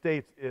United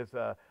States is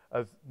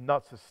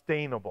not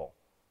sustainable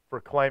for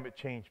climate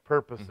change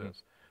purposes.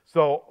 Mm-hmm.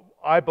 So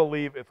I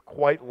believe it's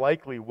quite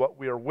likely what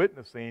we are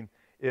witnessing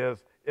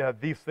is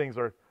these things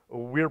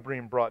we're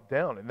being brought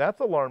down, and that's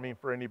alarming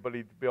for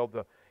anybody to be able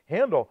to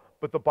handle.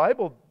 But the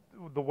Bible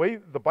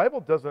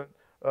doesn't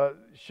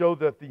show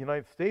that the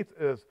United States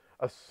is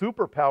a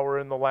superpower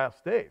in the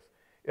last days.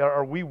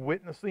 Are we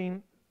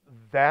witnessing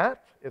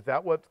that? Is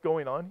that what's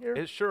going on here?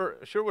 It sure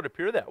would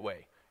appear that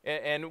way.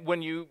 And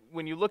when you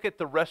look at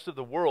the rest of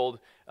the world,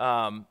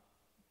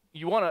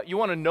 you want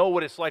to know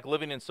what it's like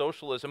living in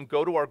socialism.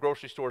 Go to our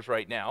grocery stores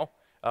right now,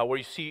 where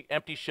you see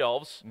empty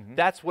shelves. Mm-hmm.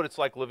 That's what it's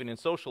like living in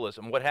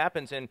socialism. What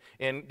happens in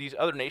these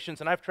other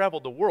nations, and I've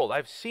traveled the world,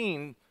 I've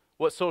seen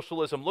what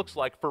socialism looks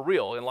like for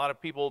real. And a lot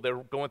of people, they're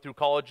going through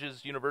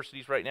colleges,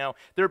 universities right now,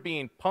 they're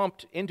being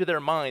pumped into their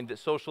mind that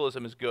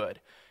socialism is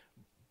good.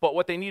 But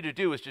what they need to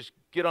do is just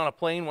get on a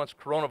plane once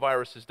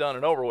coronavirus is done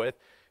and over with,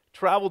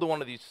 travel to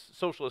one of these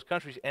socialist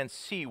countries and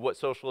see what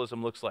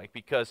socialism looks like.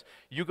 Because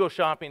you go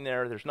shopping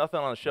there, there's nothing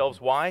on the shelves.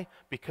 Why?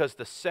 Because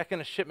the second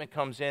a shipment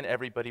comes in,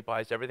 everybody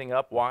buys everything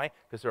up. Why?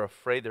 Because they're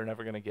afraid they're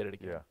never going to get it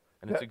again. Yeah.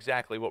 And it's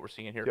exactly what we're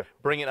seeing here,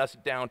 bringing us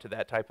down to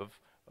that type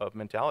of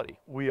mentality.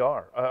 We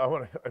are. I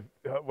want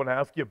to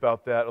ask you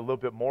about that, a little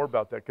bit more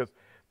about that, because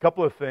a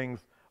couple of things.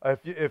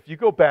 If you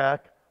go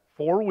back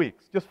 4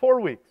 weeks, just 4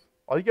 weeks,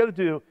 all you got to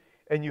do,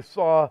 and you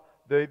saw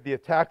the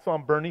attacks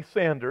on Bernie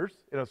Sanders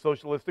in a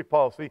socialistic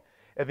policy,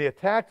 and the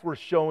attacks were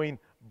showing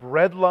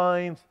bread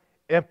lines,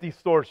 empty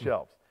store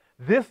shelves.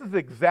 This is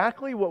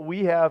exactly what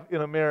we have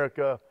in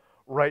America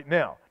right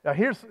now. Now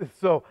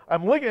so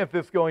I'm looking at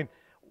this going,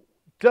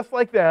 just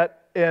like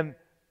that, and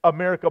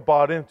America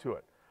bought into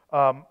it.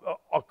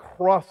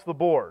 Across the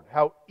board,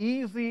 how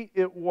easy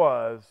it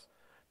was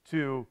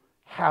to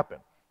happen.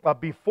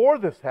 Before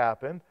this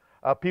happened,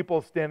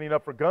 people standing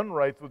up for gun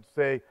rights would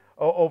say,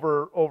 oh,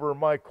 over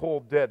my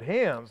cold, dead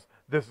hands,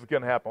 this is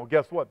going to happen. Well,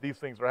 guess what? These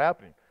things are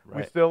happening.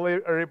 We Right. still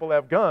are able to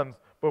have guns,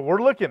 but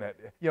we're looking at,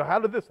 how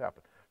did this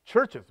happen?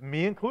 Churches,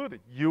 me included,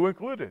 you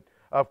included.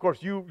 Of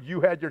course,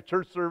 you had your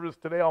church service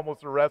today,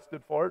 almost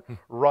arrested for it.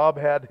 Rob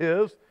had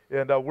his,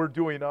 and we're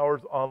doing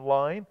ours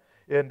online.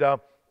 And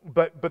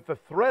but the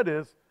threat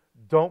is,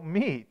 don't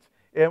meet.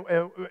 And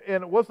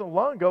it wasn't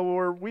long ago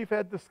where we've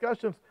had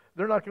discussions.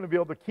 They're not going to be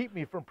able to keep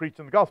me from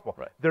preaching the gospel.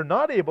 Right. They're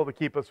not able to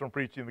keep us from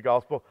preaching the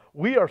gospel.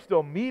 We are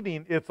still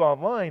meeting. It's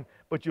online.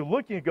 But you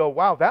look and you go,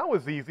 wow, that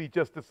was easy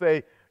just to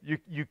say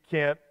you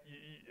can't.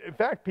 In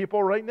fact,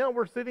 people right now,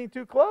 we're sitting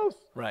too close.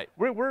 Right.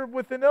 We're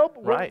within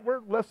elbow. Right.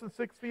 We're less than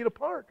 6 feet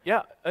apart.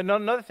 Yeah, and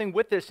another thing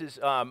with this is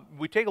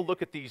we take a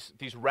look at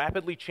these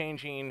rapidly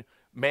changing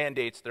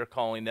mandates, they're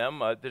calling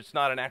them. It's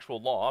not an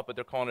actual law, but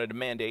they're calling it a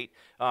mandate.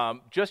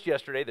 Just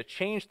yesterday, the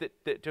change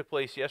that took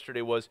place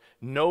yesterday was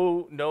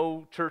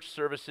no church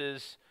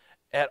services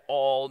at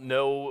all,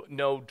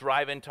 no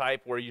drive-in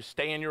type where you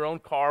stay in your own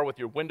car with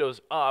your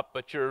windows up,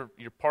 but you're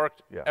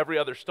parked every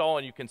other stall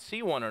and you can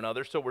see one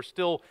another. So we're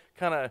still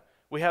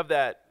we have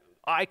that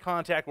eye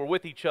contact. We're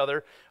with each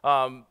other.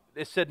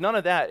 It said none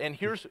of that, and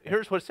here's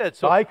what it said.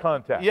 So eye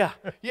contact.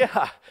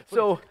 Yeah.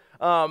 So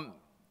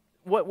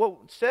what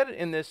said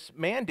in this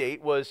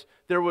mandate was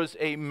there was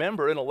a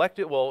member, an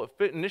elected. Well,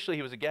 initially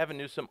he was a Gavin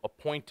Newsom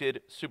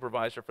appointed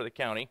supervisor for the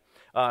county.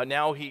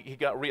 Now he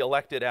got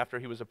reelected after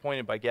he was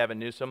appointed by Gavin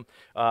Newsom.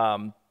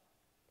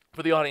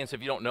 For the audience,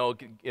 if you don't know,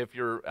 if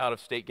you're out of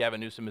state, Gavin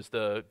Newsom is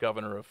the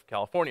governor of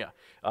California.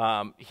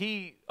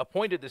 He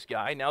appointed this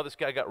guy. Now this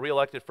guy got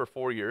reelected for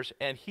 4 years,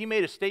 and he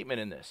made a statement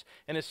in this.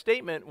 And his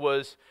statement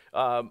was,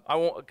 I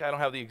don't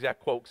have the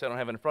exact quote because I don't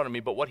have it in front of me,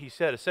 but what he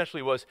said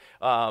essentially was,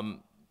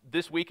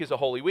 this week is a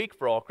holy week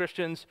for all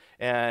Christians,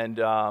 and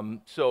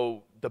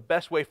so the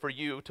best way for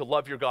you to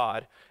love your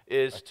God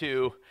is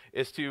to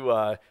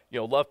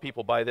love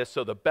people by this.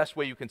 So the best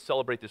way you can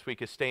celebrate this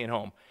week is staying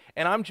home.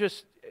 And I'm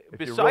just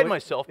beside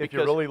myself because if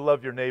you really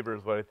love your neighbor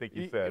is what I think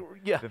he said.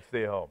 Then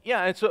stay home.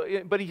 Yeah, and so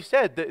but he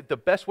said the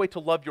best way to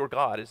love your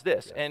God is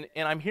this. Yeah.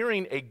 And I'm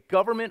hearing a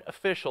government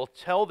official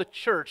tell the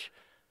church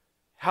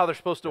how they're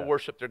supposed to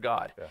worship their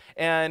God. Yeah.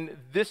 And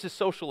this is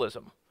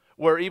socialism,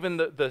 where even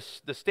the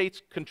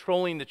state's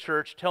controlling the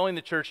church, telling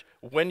the church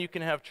when you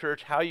can have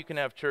church, how you can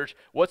have church,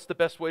 what's the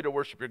best way to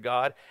worship your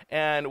God.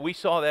 And we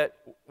saw that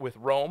with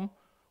Rome.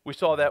 We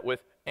saw that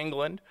with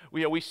England.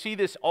 We see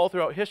this all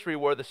throughout history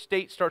where the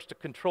state starts to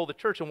control the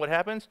church. And what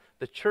happens?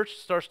 The church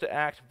starts to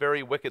act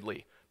very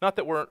wickedly. Not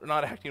that we're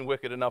not acting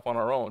wicked enough on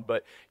our own,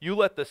 but you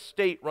let the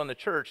state run the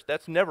church,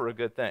 that's never a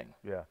good thing.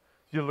 Yeah.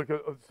 You look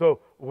at, so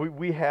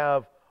we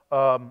have,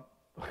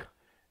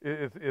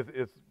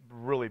 it's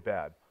really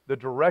bad. The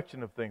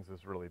direction of things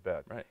is really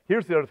bad. Right.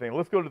 Here's the other thing.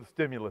 Let's go to the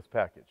stimulus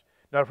package.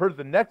 Now, I've heard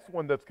the next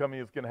one that's coming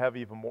is going to have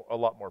a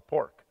lot more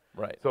pork.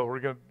 Right. So we're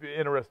going to be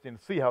interesting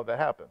to see how that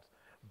happens.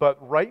 But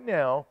right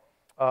now,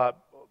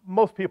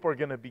 most people are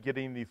going to be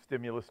getting these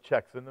stimulus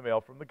checks in the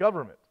mail from the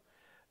government.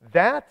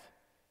 That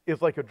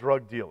is like a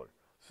drug dealer.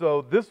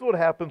 So this is what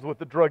happens with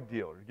the drug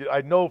dealer.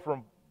 I know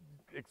from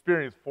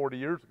experience 40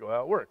 years ago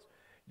how it works.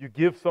 You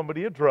give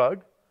somebody a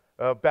drug.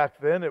 Back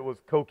then, it was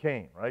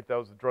cocaine, right? That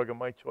was the drug of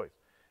my choice.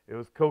 It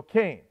was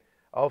cocaine.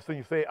 All of a sudden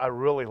you say, I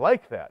really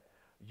like that.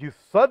 You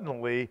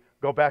suddenly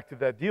go back to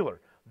that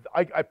dealer.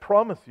 I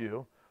promise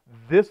you,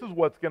 this is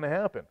what's going to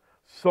happen.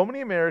 So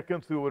many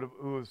Americans who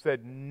have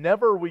said,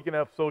 never are we going to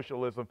have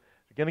socialism,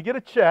 you're going to get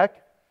a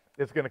check,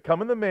 it's going to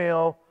come in the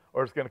mail,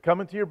 or it's going to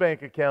come into your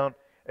bank account,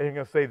 and you're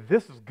going to say,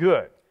 this is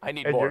good. I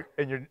need more.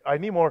 I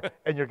need more,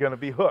 and you're going to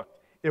be hooked.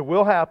 It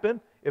will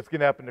happen. It's going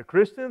to happen to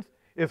Christians.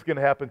 It's going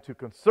to happen to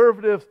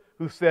conservatives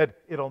who said,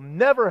 it'll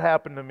never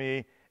happen to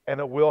me,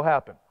 and it will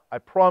happen. I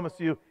promise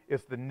you,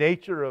 it's the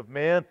nature of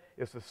man.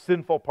 It's a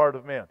sinful part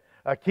of man.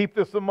 Keep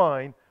this in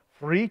mind.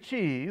 Free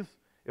cheese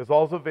is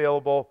also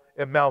available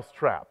in mouse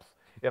traps.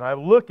 And I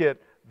look at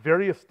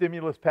various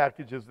stimulus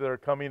packages that are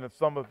coming, and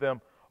some of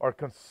them are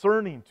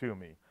concerning to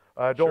me.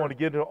 I don't want to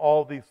get into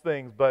all these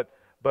things, but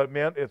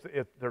man,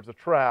 there's a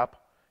trap,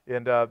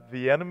 and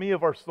the enemy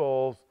of our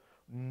souls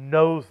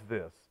knows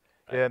this.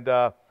 And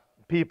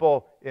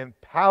people in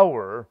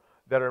power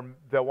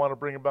that want to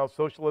bring about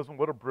socialism,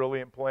 what a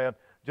brilliant plan.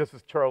 Just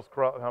as Charles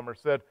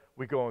Krauthammer said,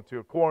 we go into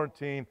a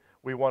quarantine,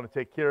 we want to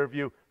take care of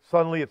you.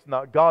 Suddenly it's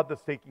not God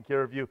that's taking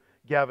care of you.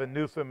 Gavin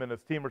Newsom and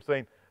his team are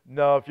saying,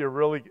 no, if you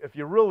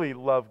really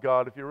love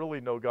God, if you really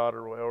know God,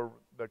 or whatever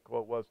that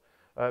quote was,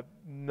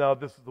 no,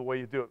 this is the way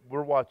you do it.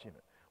 We're watching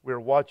it. We're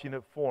watching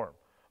it form.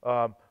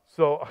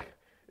 So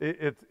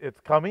it's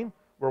coming.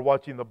 We're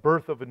watching the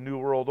birth of a new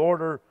world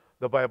order.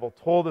 The Bible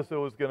told us it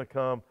was going to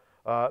come.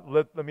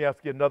 Let me ask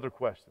you another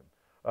question.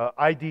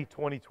 ID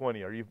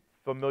 2020, are you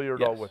familiar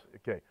at all with?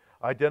 Okay,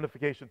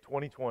 Identification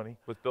 2020.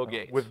 With Bill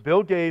Gates. With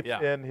Bill Gates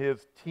and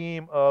his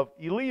team of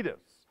elitists.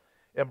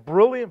 and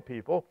brilliant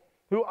people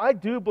who I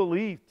do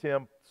believe,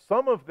 Tim,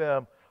 some of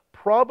them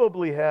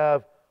probably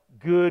have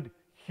good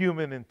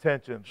human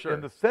intentions Sure.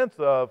 in the sense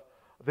of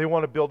they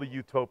want to build a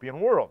utopian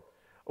world.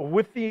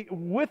 With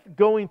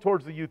going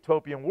towards the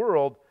utopian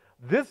world,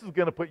 this is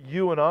going to put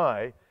you and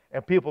I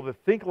and people that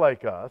think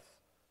like us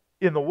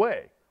in the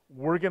way.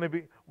 We're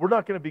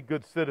not going to be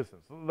good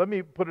citizens. Let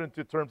me put it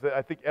into terms that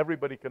I think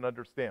everybody can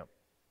understand.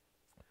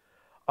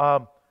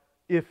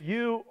 If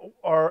you're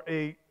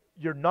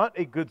not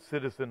a good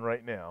citizen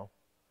right now,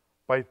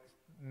 by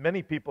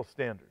many people's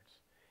standards.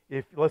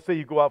 If let's say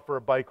you go out for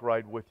a bike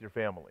ride with your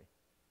family,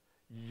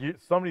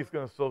 somebody's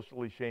going to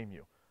socially shame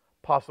you,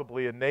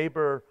 possibly a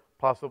neighbor,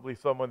 possibly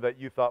someone that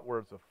you thought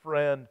was a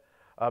friend,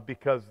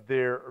 because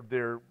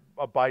they're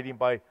abiding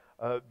by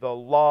the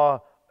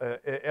law,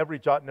 every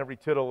jot and every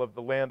tittle of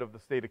the land of the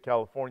state of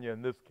California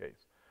in this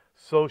case.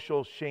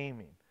 Social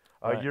shaming.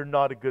 Right. You're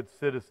not a good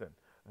citizen.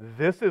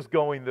 This is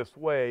going this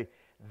way.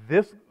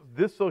 This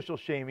social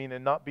shaming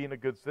and not being a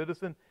good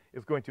citizen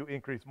is going to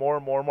increase more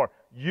and more and more.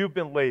 You've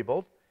been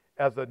labeled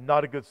as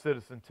not a good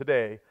citizen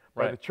today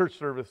by Right. the church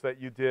service that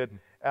you did,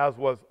 as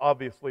was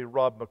obviously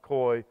Rob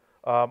McCoy.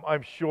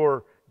 I'm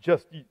sure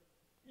just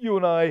you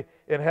and I,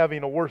 and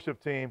having a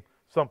worship team,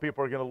 some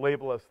people are going to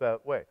label us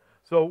that way.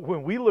 So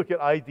when we look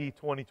at ID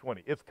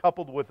 2020, it's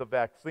coupled with a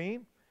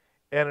vaccine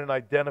and an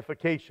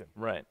identification.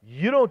 Right.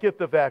 You don't get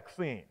the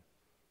vaccine.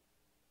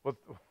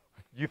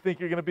 You think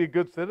you're going to be a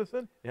good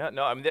citizen? Yeah,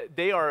 no, I mean,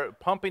 they are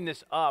pumping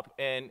this up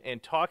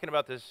and talking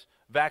about this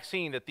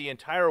vaccine that the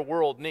entire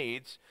world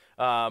needs.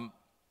 And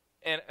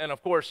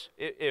of course,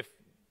 if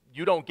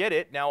you don't get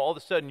it, now all of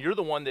a sudden you're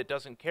the one that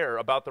doesn't care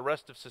about the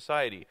rest of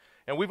society.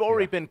 And we've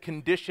already been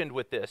conditioned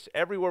with this.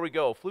 Everywhere we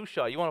go, flu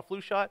shot. You want a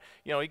flu shot?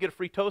 You know, you get a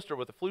free toaster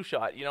with a flu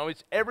shot. You know,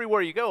 it's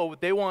everywhere you go,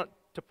 they want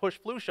to push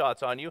flu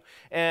shots on you.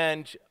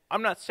 And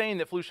I'm not saying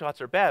that flu shots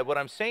are bad. What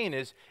I'm saying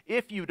is,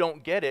 if you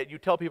don't get it, you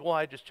tell people, well,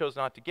 I just chose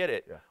not to get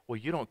it. Yeah. Well,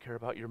 you don't care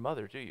about your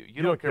mother, do you?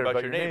 You don't care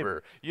about your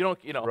neighbor. You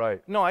don't,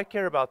 Right. No, I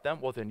care about them.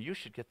 Well, then you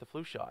should get the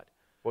flu shot.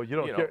 Well, you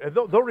don't care. And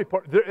they'll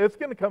report. It's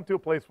going to come to a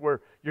place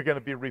where you're going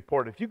to be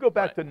reported. If you go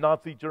back to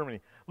Nazi Germany,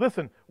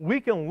 listen,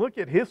 we can look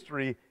at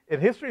history,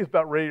 and history is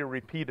about ready to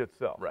repeat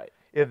itself. Right.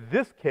 In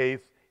this case,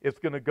 it's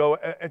going to go,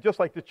 and just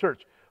like the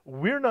church,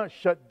 we're not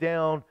shut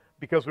down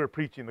because we're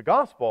preaching the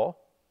gospel.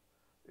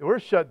 We're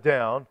shut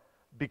down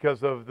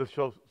because of the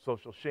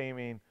social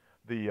shaming,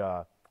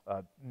 the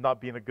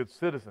not being a good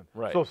citizen.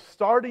 Right. So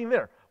starting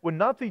there, when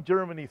Nazi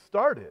Germany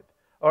started,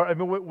 or I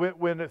mean,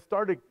 when it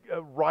started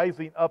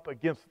rising up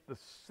against the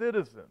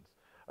citizens,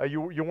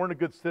 you weren't a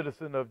good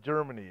citizen of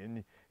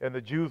Germany, and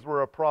the Jews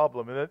were a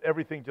problem, and then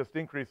everything just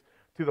increased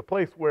to the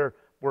place where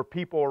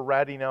people are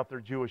ratting out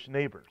their Jewish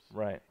neighbors.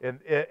 Right. And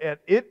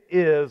it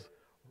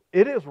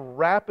is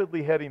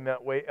rapidly heading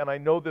that way, and I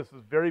know this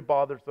is very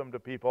bothersome to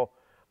people,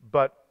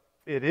 but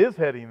it is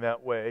heading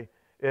that way,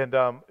 and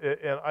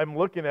I'm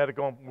looking at it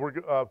going,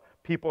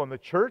 people in the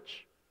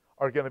church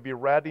are going to be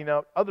ratting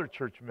out other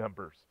church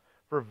members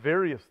for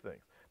various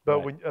things.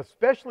 But Right.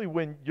 especially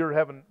when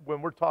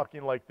we're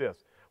talking like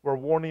this, we're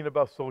warning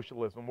about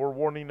socialism, we're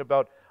warning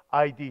about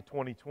ID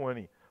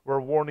 2020, we're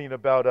warning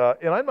about,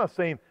 and I'm not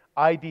saying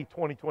ID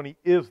 2020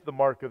 is the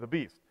mark of the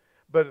beast,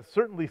 but it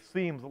certainly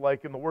seems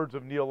like, in the words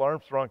of Neil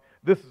Armstrong,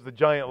 this is a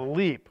giant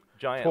leap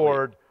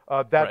toward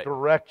that Right.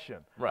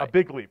 direction, Right. a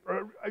big leap.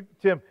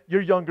 Tim,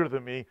 you're younger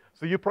than me,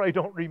 so you probably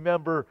don't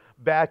remember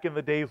back in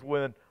the days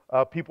when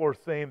people were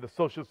saying the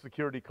Social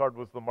Security card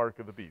was the mark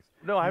of the beast.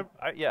 No,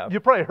 yeah. You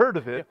probably heard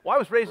of it. Well, I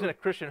was raised in a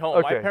Christian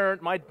home. Okay.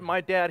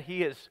 My dad,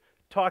 he has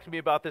talked to me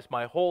about this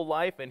my whole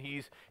life, and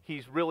he's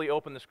really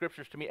opened the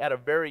scriptures to me at a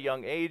very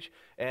young age.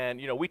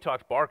 And we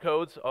talked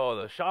barcodes.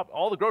 Oh,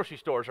 all the grocery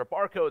stores are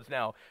barcodes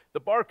now.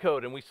 The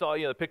barcode, and we saw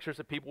the pictures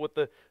of people with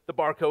the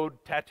barcode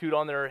tattooed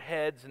on their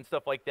heads and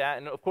stuff like that.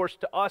 And of course,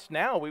 to us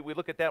now, we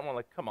look at that and we're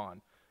like, come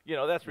on.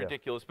 That's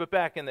ridiculous. But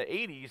back in the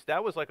 80s,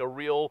 that was like a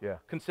real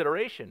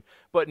consideration.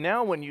 But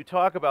now when you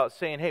talk about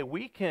saying, hey,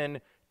 we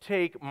can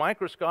take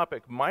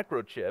microscopic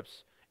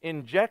microchips,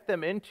 inject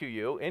them into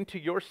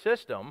your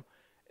system,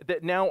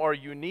 that now are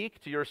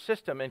unique to your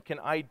system and can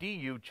ID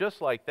you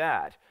just like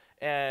that.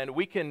 And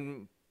we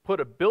can put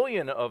 1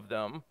 billion of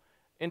them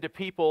into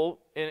people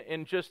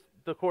in just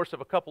the course of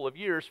a couple of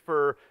years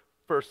for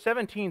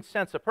 17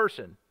 cents a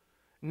person.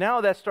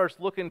 Now that starts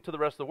looking to the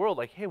rest of the world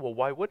like, hey, well,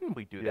 why wouldn't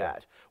we do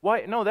that?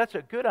 Why? No, that's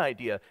a good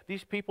idea.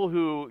 These people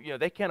who,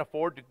 they can't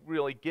afford to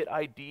really get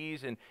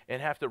IDs and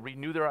have to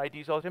renew their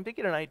IDs all the time, they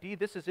get an ID.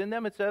 This is in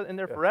them. It's in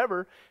there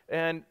forever.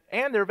 And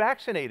they're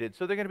vaccinated,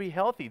 so they're going to be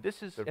healthy.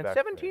 This is, and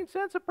 17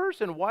 cents a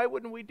person. Why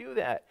wouldn't we do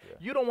that? Yeah.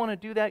 You don't want to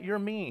do that. You're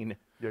mean.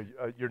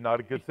 You're not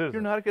a good citizen.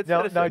 You're not a good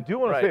citizen. Now, I do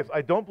want to say this.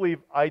 I don't believe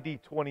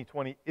ID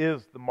 2020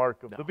 is the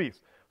mark of the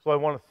beast. So I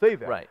want to say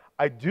that. Right.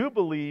 I do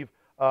believe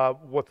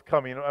what's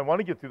coming. I want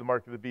to get to the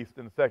mark of the beast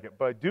in a second,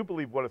 but I do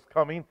believe what is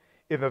coming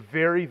in the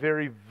very,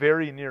 very,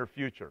 very near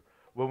future.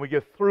 When we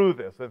get through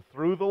this and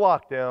through the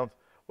lockdowns,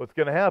 what's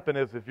going to happen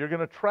is, if you're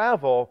going to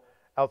travel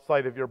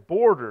outside of your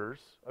borders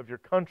of your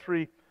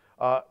country,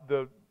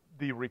 the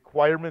the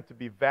requirement to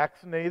be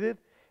vaccinated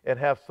and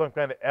have some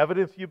kind of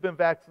evidence you've been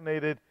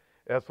vaccinated.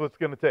 That's what it's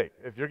going to take.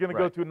 If you're going to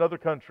go Right. to another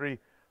country,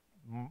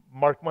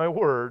 mark my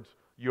words,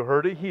 you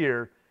heard it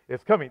here,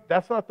 it's coming.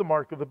 That's not the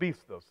mark of the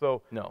beast, though.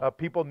 So No.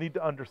 people need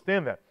to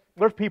understand that.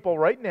 There's people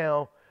right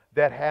now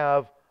that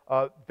have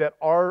they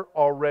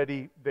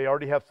already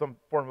have some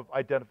form of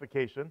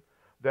identification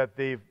that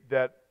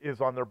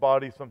is on their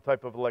body, some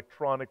type of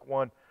electronic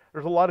one.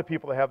 There's a lot of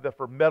people that have that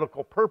for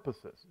medical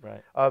purposes.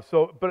 Right.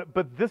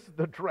 But this is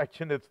the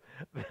direction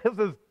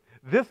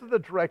this is the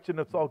direction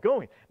it's all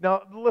going.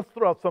 Now let's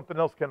throw out something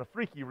else kind of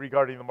freaky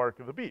regarding the mark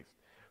of the beast.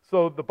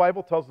 So the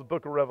Bible tells the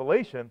book of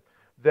Revelation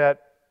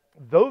that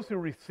those who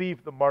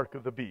receive the mark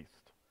of the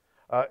beast,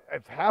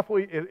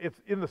 it's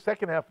in the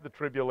second half of the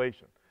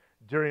tribulation,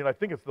 during, I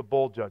think it's the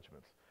bowl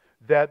judgments,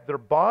 that their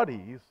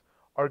bodies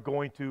are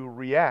going to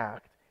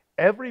react.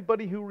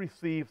 Everybody who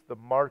receives the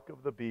mark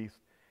of the beast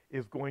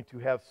is going to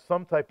have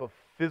some type of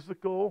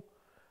physical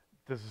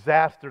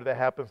disaster that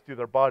happens to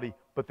their body,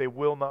 but they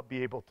will not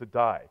be able to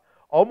die.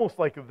 Almost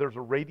like if there's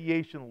a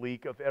radiation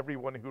leak of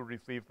everyone who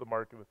receives the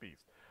mark of the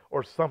beast,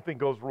 or something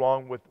goes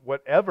wrong with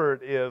whatever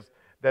it is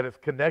that is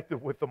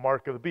connected with the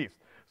mark of the beast.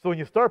 So when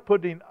you start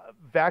putting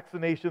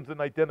vaccinations and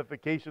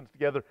identifications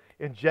together,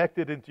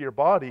 injected into your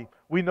body,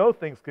 we know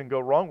things can go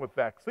wrong with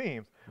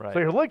vaccines. Right. So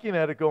you're looking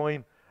at it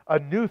going, a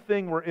new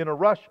thing, we're in a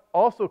rush,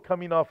 also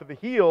coming off of the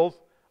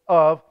heels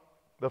of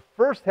the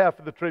first half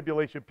of the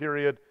tribulation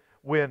period,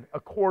 when a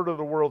quarter of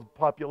the world's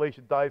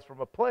population dies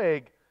from a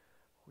plague.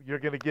 You're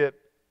going to get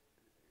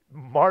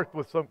marked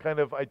with some kind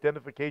of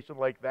identification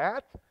like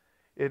that,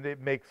 and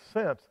it makes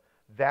sense.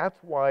 That's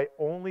why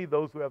only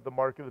those who have the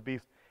mark of the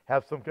beast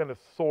have some kind of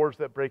sores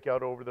that break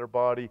out over their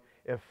body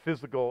and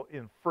physical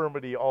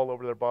infirmity all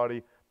over their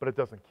body, but it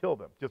doesn't kill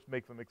them, just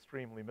makes them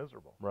extremely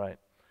miserable. Right.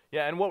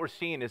 Yeah, and what we're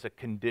seeing is a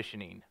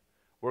conditioning.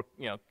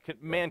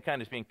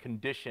 Mankind is being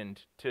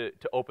conditioned to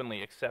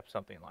openly accept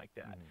something like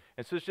that. Mm-hmm.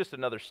 And so it's just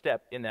another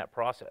step in that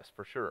process,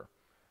 for sure.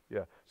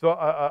 Yeah. So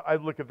I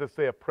look at this,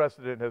 say a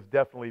precedent has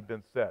definitely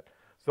been set.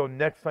 So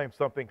next time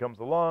something comes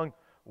along,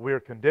 we're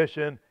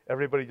conditioned.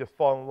 Everybody just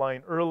fall in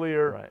line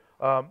earlier.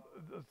 Right.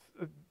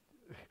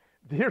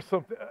 Here's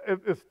something.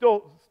 It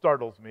still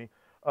startles me.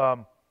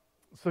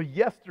 So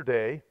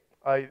yesterday,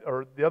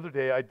 the other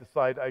day, I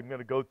decided I'm going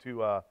to go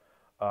to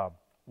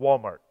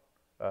Walmart.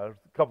 There's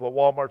a couple of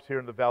Walmarts here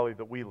in the valley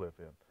that we live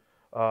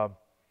in.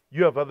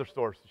 You have other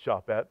stores to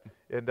shop at,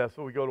 and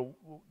so we go to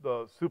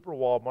the Super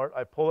Walmart.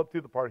 I pull up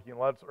to the parking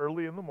lot. It's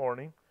early in the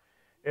morning,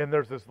 and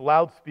there's this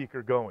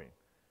loudspeaker going,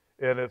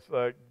 and it's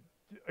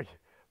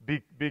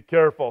be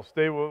careful,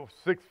 stay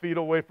 6 feet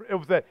away from. It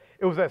was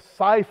that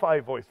sci-fi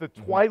voice, the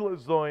Twilight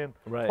Zone,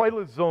 Right.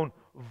 Twilight Zone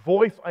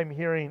voice I'm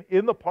hearing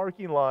in the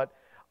parking lot.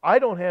 I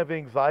don't have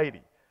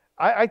anxiety.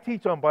 I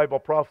teach on Bible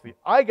prophecy.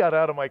 I got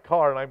out of my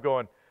car and I'm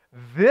going,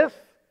 this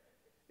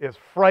is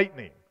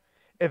frightening.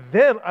 And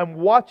then I'm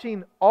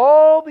watching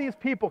all these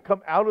people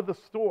come out of the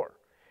store,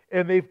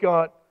 and they've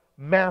got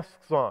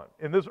masks on.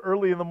 And this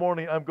early in the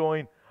morning, I'm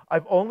going,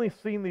 I've only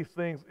seen these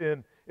things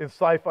in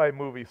sci-fi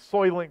movies.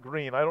 Soylent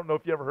Green. I don't know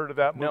if you ever heard of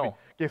that movie. No.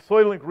 Okay,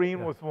 Soylent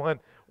Green was one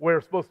where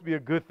it's supposed to be a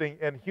good thing,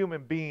 and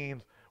human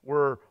beings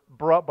were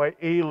brought by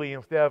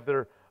aliens to have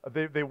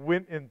they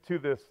went into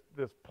this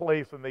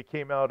place, and they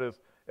came out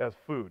as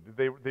food.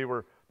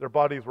 Their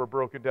bodies were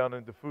broken down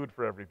into food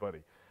for everybody.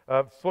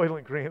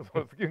 Soylent Green,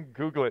 so you can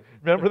Google it.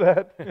 Remember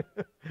that?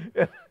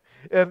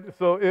 and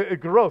so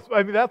it's gross.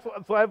 I mean,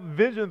 so I have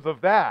visions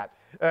of that.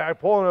 I'm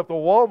pulling up to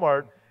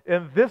Walmart,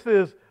 and this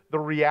is the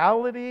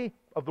reality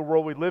of the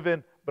world we live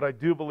in, but I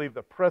do believe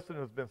the precedent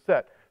has been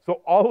set.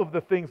 So all of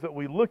the things that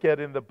we look at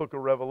in the book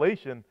of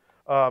Revelation,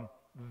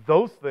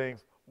 those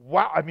things,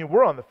 wow, I mean,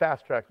 we're on the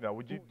fast track now.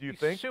 Do you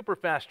think? Super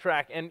fast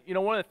track. And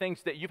one of the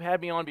things that you've had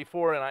me on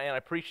before, and I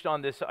preached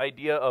on this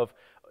idea of,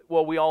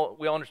 well, we all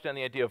understand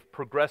the idea of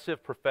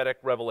progressive prophetic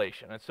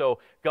revelation. And so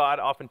God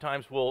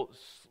oftentimes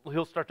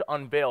he'll start to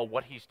unveil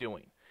what he's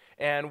doing.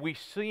 And we've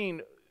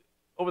seen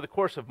over the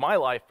course of my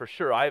life, for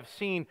sure, I've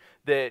seen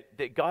that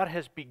God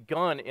has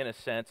begun, in a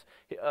sense,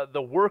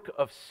 the work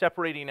of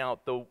separating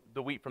out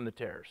the wheat from the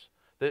tares.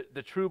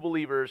 The true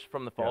believers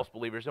from the false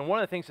believers. And one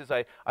of the things is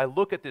I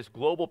look at this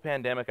global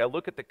pandemic, I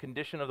look at the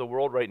condition of the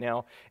world right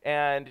now,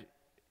 and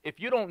if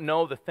you don't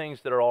know the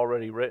things that are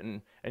already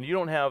written, and you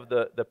don't have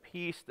the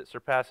peace that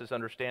surpasses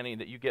understanding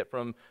that you get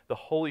from the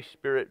Holy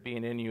Spirit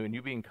being in you and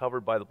you being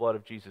covered by the blood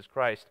of Jesus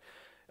Christ,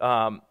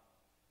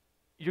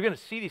 you're going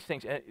to see these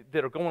things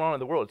that are going on in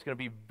the world. It's going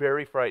to be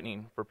very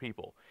frightening for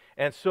people.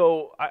 And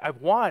so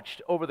I've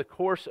watched over the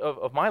course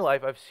of my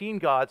life, I've seen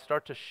God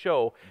start to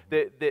show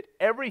that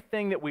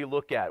everything that we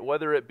look at,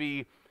 whether it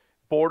be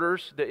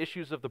borders, the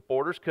issues of the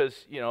borders,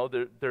 because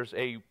there's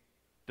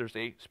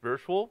a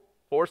spiritual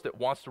force that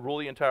wants to rule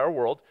the entire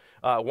world,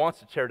 wants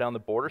to tear down the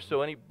borders.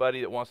 So anybody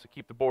that wants to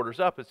keep the borders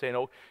up is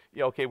saying,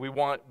 okay, we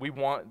want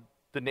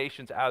the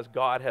nations as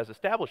God has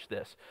established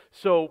this.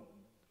 So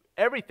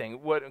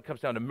everything, when it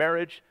comes down to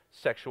marriage,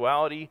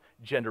 sexuality,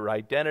 gender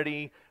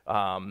identity,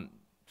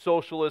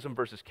 socialism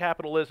versus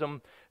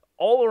capitalism,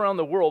 all around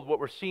the world, what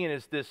we're seeing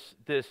is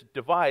this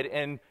divide.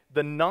 And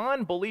the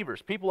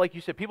non-believers, people like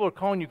you said, people are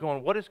calling you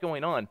going, what is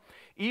going on?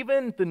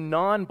 Even the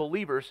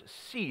non-believers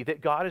see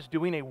that God is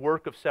doing a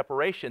work of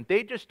separation.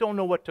 They just don't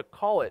know what to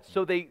call it.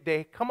 So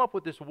they come up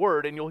with this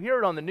word, and you'll hear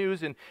it on the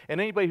news, and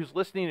anybody who's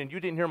listening and you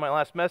didn't hear my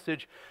last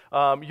message,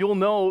 you'll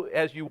know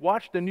as you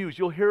watch the news,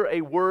 you'll hear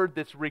a word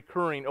that's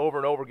recurring over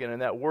and over again,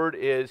 and that word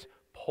is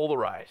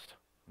polarized.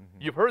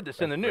 You've heard this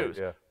in the news.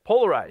 Right, yeah.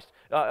 Polarized.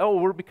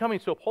 We're becoming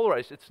so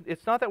polarized.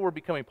 It's not that we're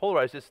becoming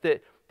polarized. It's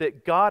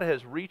that God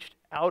has reached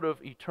out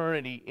of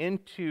eternity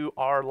into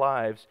our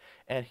lives,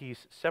 and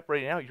he's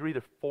separating out. You're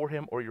either for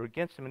him or you're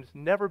against him, and it's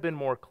never been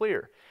more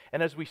clear.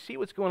 And as we see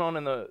what's going on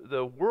in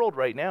the world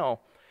right now,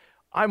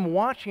 I'm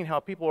watching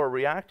how people are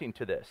reacting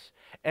to this.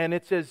 And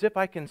it's as if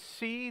I can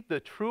see the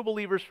true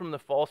believers from the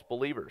false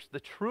believers. The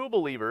true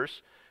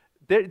believers,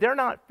 they're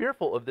not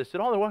fearful of this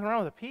at all. They're walking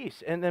around with a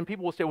peace. And then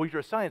people will say, well,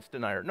 you're a science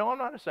denier. No, I'm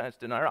not a science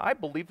denier. I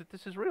believe that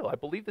this is real. I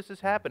believe this is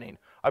happening.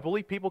 I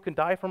believe people can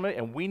die from it,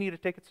 and we need to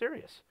take it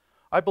serious.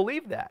 I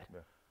believe that.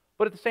 Yeah.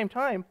 But at the same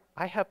time,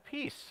 I have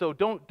peace. So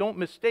don't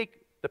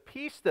mistake the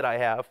peace that I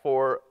have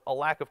for a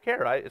lack of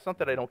care. It's not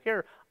that I don't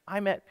care.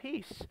 I'm at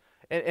peace.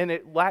 And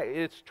it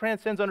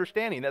transcends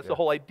understanding. That's the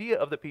whole idea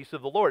of the peace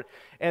of the Lord.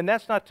 And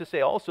that's not to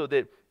say also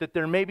that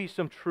there may be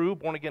some true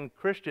born-again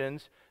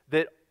Christians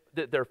that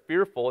they're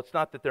fearful. It's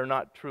not that they're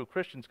not true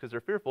Christians because they're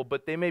fearful,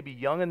 but they may be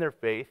young in their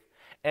faith,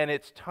 and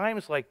it's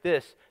times like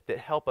this that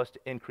help us to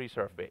increase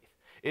our faith.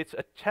 It's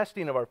a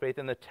testing of our faith,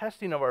 and the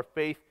testing of our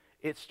faith,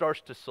 it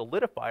starts to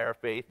solidify our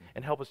faith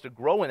and help us to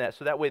grow in that,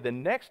 so that way the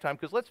next time,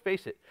 because let's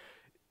face it,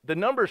 the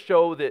numbers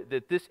show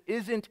that this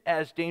isn't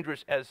as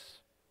dangerous as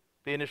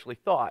they initially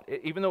thought,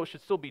 even though it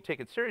should still be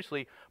taken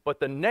seriously,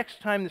 but the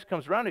next time this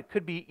comes around, it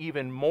could be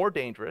even more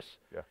dangerous.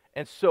 Yeah.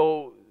 And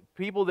so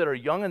people that are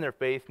young in their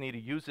faith need to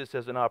use this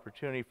as an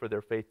opportunity for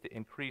their faith to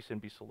increase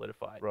and be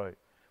solidified. Right.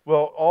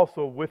 Well,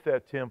 also with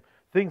that, Tim,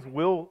 things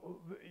will,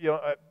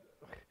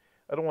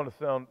 I don't want to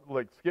sound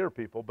like scare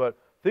people, but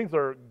things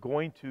are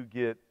going to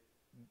get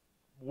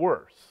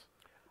worse.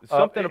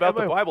 Something about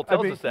the Bible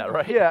tells us that,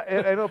 right? Yeah,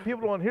 and I know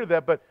people don't want to hear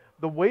that, but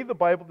the way the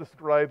Bible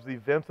describes the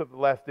events of the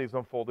last days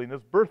unfolding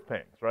is birth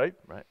pangs, right?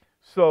 Right.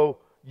 So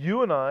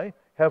you and I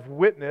have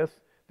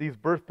witnessed these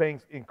birth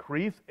pangs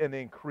increase and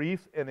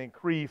increase and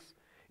increase.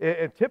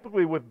 And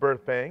typically with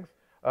birth pangs,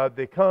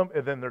 they come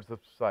and then there's a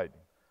subsiding.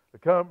 They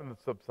come and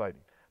it's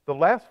subsiding. The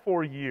last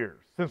 4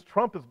 years, since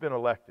Trump has been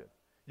elected,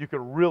 you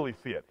can really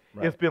see it.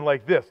 Right. It's been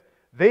like this.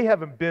 They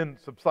haven't been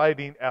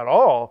subsiding at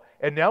all,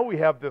 and now we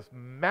have this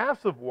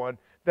massive one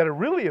that I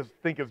really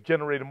think is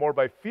generated more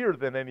by fear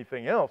than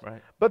anything else.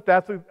 Right. But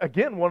that's,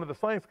 again, one of the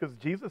signs, because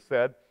Jesus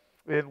said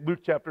in Luke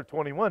chapter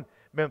 21,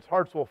 men's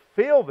hearts will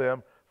fail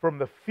them from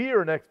the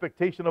fear and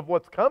expectation of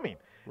what's coming.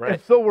 Right.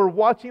 And so we're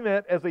watching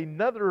that as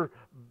another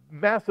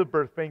massive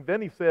birth pang.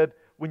 Then he said,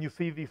 when you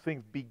see these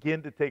things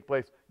begin to take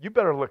place, you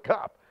better look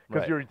up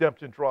because your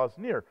redemption draws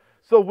near.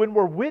 So when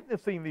we're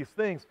witnessing these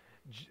things,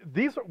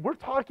 we're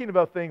talking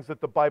about things that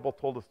the Bible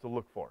told us to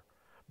look for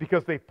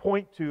because they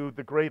point to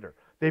the greater.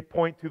 They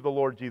point to the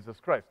Lord Jesus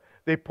Christ.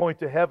 They point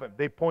to heaven.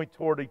 They point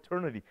toward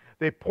eternity.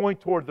 They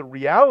point toward the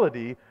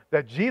reality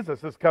that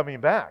Jesus is coming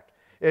back.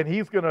 And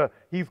he's going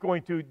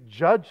to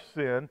judge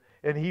sin,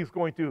 and he's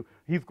going to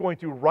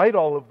right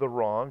all of the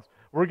wrongs.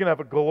 We're going to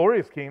have a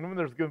glorious kingdom, and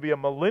there's going to be a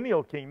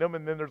millennial kingdom,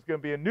 and then there's going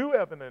to be a new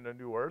heaven and a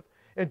new earth,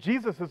 and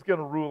Jesus is going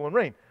to rule and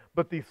reign.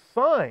 But these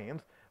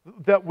signs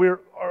that we're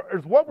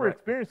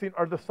experiencing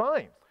are the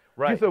signs.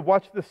 Right. He said,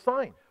 watch this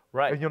sign,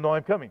 and you'll know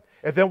I'm coming.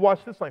 And then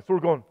watch this sign. So we're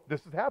going,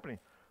 this is happening.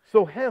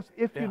 So hence,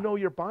 if you know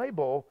your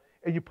Bible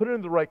and you put it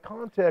in the right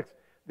context,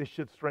 this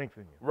should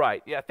strengthen you.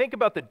 Right. Yeah. Think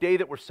about the day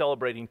that we're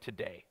celebrating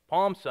today,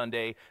 Palm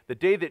Sunday, the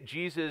day that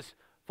Jesus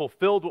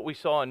fulfilled what we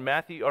saw in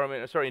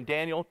in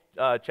Daniel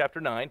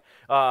chapter 9,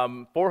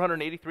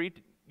 483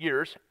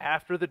 years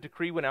after the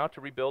decree went out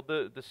to rebuild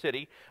the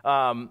city.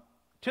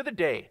 To the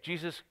day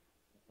Jesus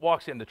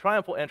walks in, the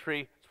triumphal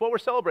entry. It's what we're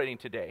celebrating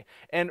today.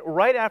 And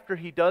right after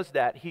he does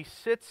that, he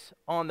sits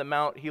on the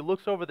mount, he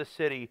looks over the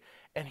city,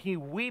 and he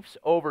weeps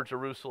over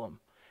Jerusalem.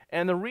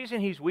 And the reason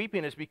he's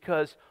weeping is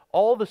because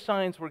all the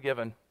signs were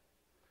given,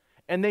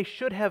 and they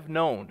should have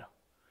known.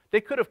 They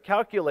could have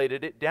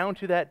calculated it down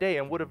to that day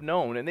and would have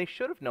known, and they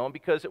should have known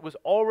because it was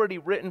already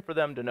written for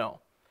them to know.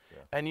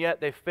 Yeah. And yet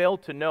they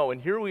failed to know,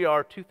 and here we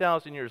are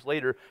 2,000 years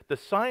later, the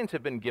signs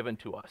have been given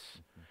to us.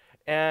 Mm-hmm.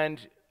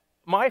 And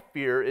my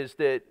fear is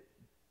that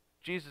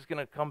Jesus is going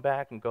to come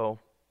back and go,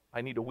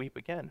 I need to weep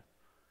again.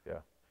 Yeah.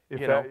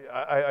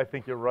 I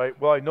think you're right.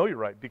 Well, I know you're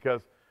right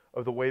because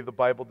of the way the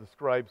Bible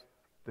describes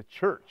the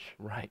church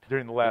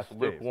during the last days.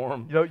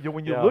 Lukewarm.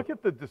 When you look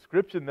at the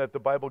description that the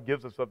Bible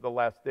gives us of the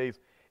last days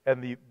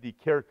and the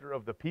character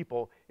of the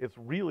people, it's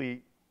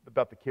really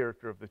about the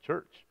character of the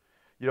church.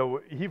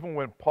 Even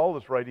when Paul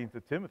is writing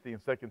to Timothy in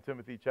 2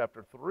 Timothy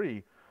chapter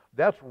 3,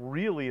 that's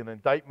really an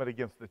indictment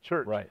against the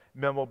church. Right.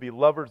 Men will be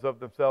lovers of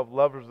themselves,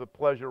 lovers of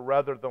pleasure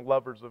rather than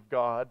lovers of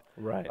God.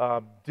 Right.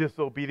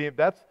 Disobedient.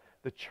 That's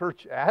the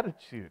church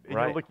attitude. And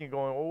you're looking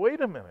going, well,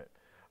 wait a minute.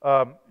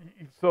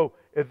 So,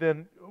 and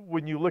then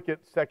when you look at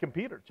 2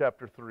 Peter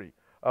chapter 3,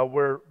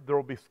 where there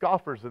will be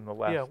scoffers in the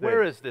last Yeah, days.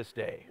 where is this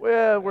day?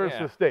 Well, where's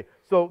Yeah. this day?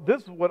 So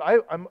this is what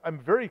I'm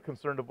very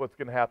concerned of what's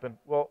going to happen.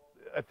 Well,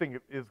 I think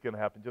it is going to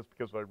happen just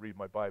because I read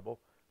my Bible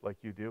like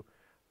you do.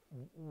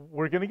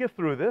 We're going to get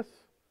through this,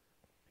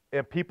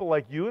 and people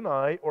like you and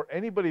I, or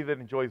anybody that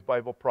enjoys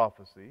Bible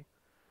prophecy,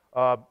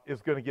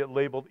 is going to get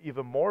labeled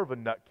even more of a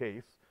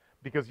nutcase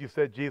because you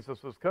said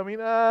Jesus was coming.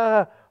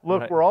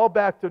 Look, Right. we're all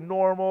back to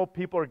normal.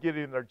 People are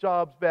getting their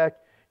jobs back.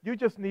 You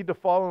just need to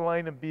fall in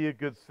line and be a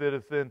good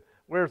citizen.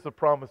 Where's the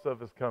promise of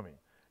his coming?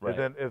 Right.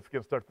 And then it's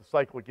going to start the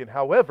cycle again.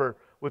 However,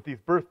 with these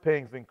birth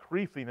pangs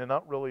increasing and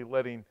not really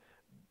letting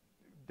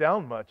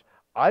down much,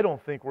 I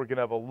don't think we're going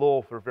to have a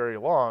lull for very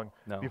long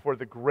No. before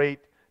the great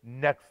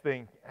next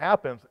thing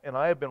happens. And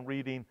I have been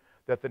reading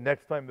that the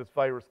next time this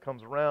virus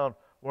comes around,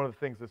 one of the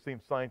things that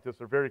seems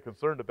scientists are very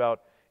concerned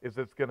about is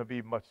it's going to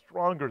be much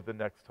stronger the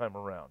next time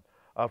around.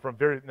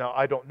 Now,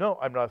 I don't know.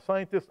 I'm not a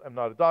scientist. I'm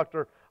not a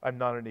doctor. I'm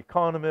not an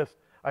economist.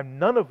 I'm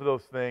none of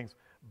those things,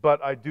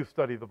 but I do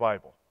study the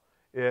Bible.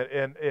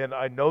 And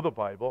I know the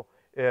Bible,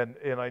 and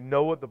I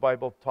know what the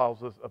Bible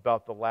tells us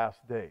about the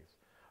last days.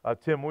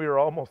 Tim, we are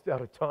almost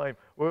out of time.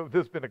 Well,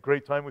 this has been a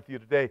great time with you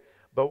today,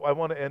 but I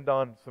want to end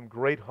on some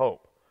great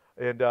hope.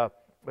 And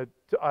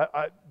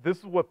this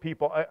is what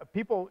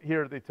people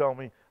here, they tell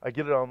me, I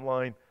get it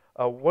online,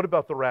 what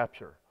about the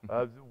rapture?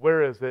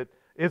 Where is it?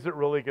 Is it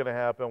really going to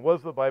happen? What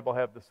does the Bible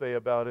have to say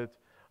about it?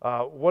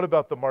 What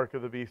about the mark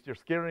of the beast? You're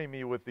scaring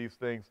me with these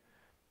things.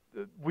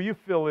 Will you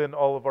fill in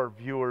all of our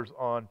viewers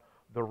on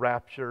the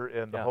rapture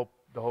and the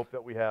hope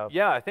that we have?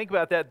 Yeah, think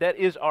about that. That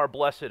is our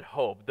blessed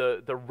hope,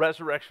 the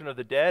resurrection of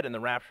the dead and the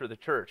rapture of the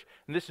church.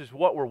 And this is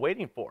what we're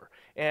waiting for.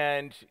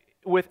 And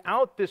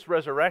without this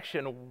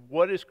resurrection,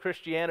 what is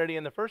Christianity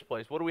in the first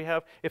place? What do we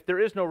have? If there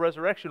is no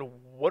resurrection,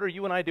 what are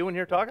you and I doing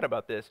here talking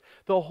about this?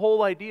 The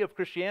whole idea of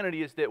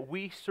Christianity is that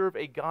we serve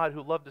a God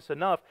who loved us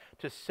enough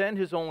to send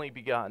his only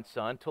begotten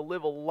Son to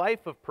live a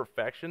life of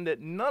perfection that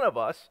none of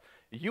us,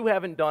 you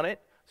haven't done it.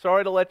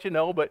 Sorry to let you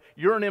know, but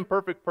you're an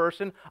imperfect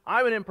person.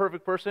 I'm an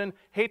imperfect person.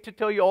 Hate to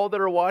tell you all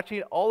that are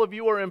watching, all of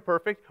you are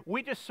imperfect.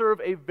 We just serve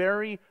a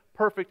very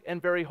perfect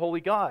and very holy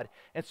God.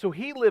 And so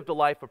he lived a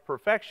life of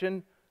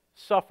perfection,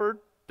 suffered,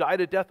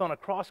 died a death on a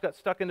cross, got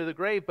stuck into the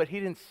grave, but he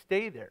didn't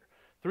stay there.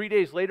 3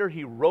 days later,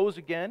 he rose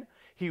again.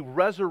 He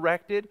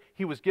resurrected.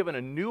 He was given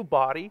a new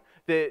body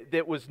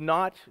that was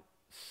not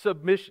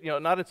submission,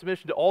 not in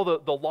submission to all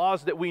the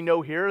laws that we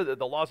know here,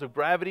 the laws of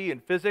gravity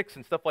and physics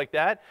and stuff like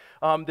that.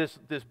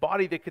 This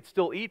body that could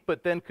still eat,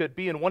 but then could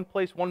be in one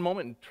place one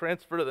moment and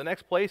transfer to the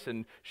next place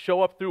and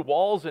show up through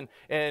walls,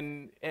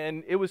 and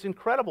it was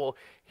incredible.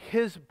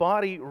 His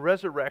body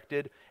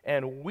resurrected,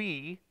 and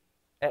we,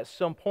 at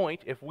some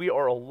point, if we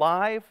are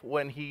alive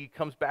when he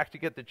comes back to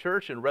get the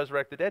church and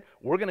resurrect the dead,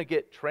 we're going to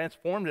get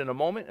transformed in a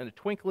moment, in a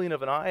twinkling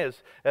of an eye,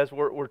 as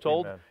we're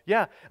told. Amen.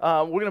 Yeah,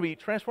 we're going to be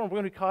transformed. We're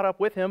going to be caught up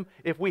with him.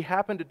 If we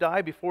happen to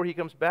die before he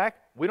comes back,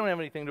 we don't have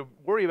anything to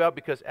worry about,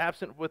 because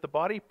absent with the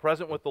body,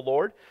 present with the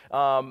Lord.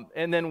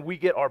 And then we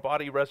get our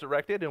body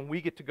resurrected, and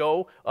we get to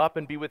go up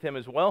and be with him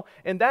as well.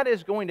 And that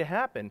is going to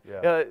happen.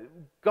 Yeah.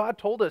 God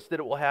told us that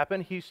it will happen.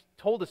 He's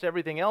told us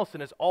everything else,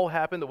 and it's all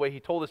happened the way he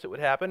told us it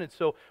would happen. And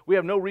so we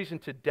have no reason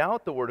to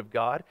doubt the word of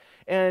God.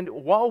 And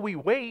while we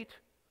wait,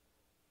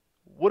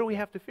 what do we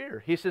have to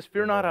fear? He says,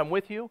 fear not, I'm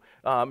with you.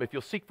 If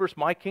you'll seek first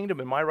my kingdom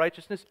and my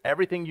righteousness,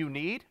 everything you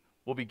need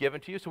will be given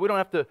to you. So we don't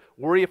have to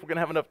worry if we're going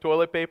to have enough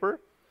toilet paper.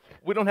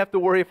 We don't have to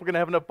worry if we're going to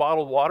have enough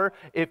bottled water.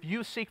 If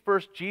you seek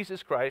first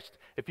Jesus Christ,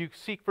 if you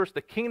seek first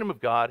the kingdom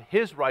of God,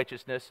 his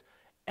righteousness,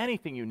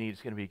 anything you need is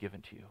going to be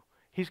given to you.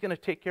 He's going to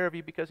take care of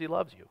you because he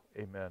loves you.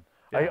 Amen.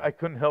 Yeah. I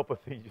couldn't help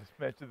but think, you just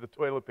mentioned the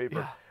toilet paper.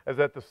 Yeah. I was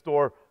at the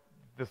store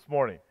this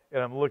morning,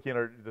 and I'm looking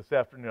at this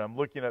afternoon, I'm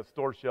looking at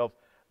store shelves.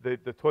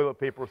 The toilet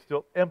paper was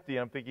still empty.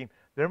 I'm thinking,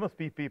 there must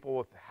be people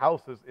with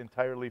houses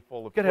entirely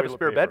full of You got to have a toilet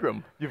spare paper.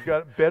 bedroom. You've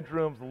got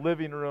bedrooms,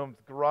 living rooms,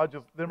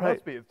 garages. There Right.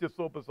 must be. It's just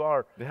so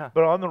bizarre. Yeah.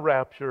 But on the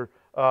rapture,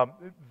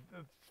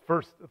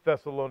 First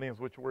Thessalonians,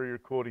 which where you're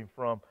quoting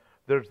from,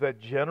 there's that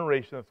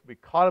generation that's going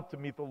to be caught up to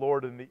meet the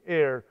Lord in the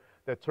air.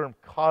 That term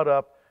 "caught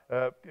up"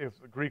 is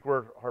the Greek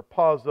word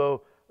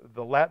harpazo.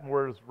 The Latin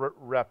word is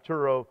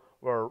rapturo,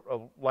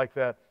 or like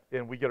that,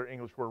 and we get our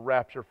English word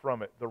rapture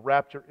from it. The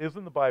rapture is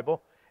in the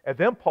Bible, and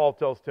then Paul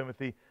tells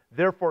Timothy,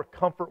 therefore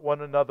comfort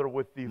one another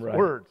with these Right.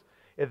 words.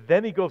 And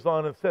then he goes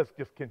on and says,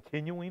 just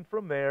continuing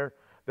from there,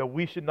 that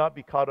we should not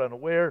be caught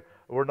unaware.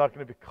 We're not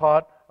going to be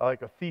caught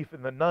like a thief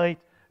in the night.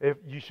 If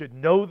you should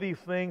know these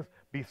things,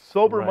 be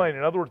sober-minded. Right.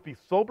 In other words, be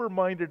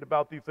sober-minded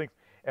about these things.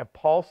 And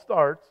Paul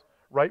starts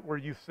right where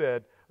you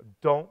said,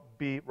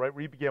 right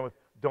where you began with,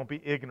 don't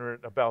be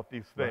ignorant about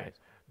these things. Right.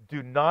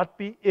 Do not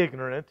be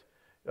ignorant.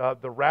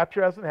 The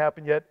rapture hasn't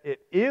happened yet. It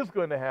is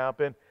going to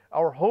happen.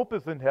 Our hope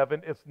is in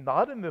heaven. It's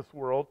not in this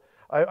world.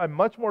 I'm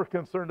much more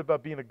concerned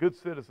about being a good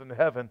citizen of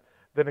heaven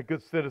than a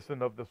good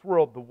citizen of this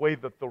world, the way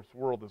that this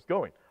world is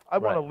going. I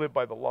want to live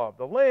by the law of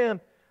the land,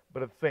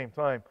 but at the same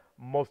time,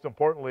 most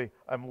importantly,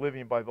 I'm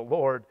living by the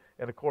Lord,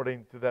 and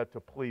according to that to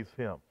please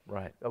Him.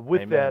 Right.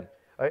 With Amen. that,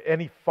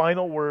 any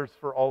final words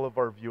for all of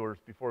our viewers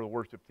before the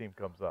worship team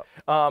comes up?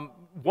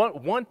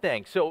 One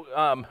thing.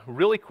 So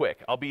really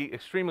quick. I'll be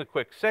extremely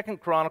quick. 2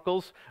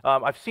 Chronicles.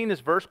 I've seen this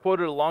verse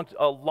quoted a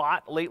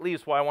lot lately.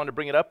 Is why I wanted to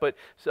bring it up. But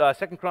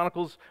 2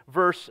 Chronicles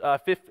verse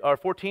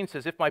 14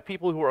 says, "If my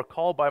people who are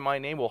called by my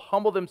name will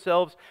humble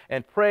themselves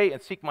and pray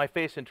and seek my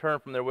face and turn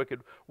from their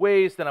wicked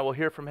ways, then I will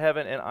hear from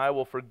heaven and I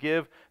will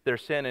forgive their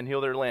sin and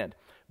heal their land."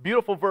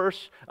 Beautiful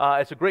verse.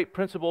 It's a great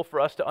principle for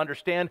us to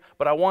understand,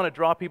 but I want to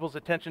draw people's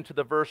attention to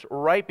the verse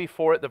right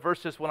before it. The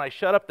verse says, "When I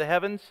shut up the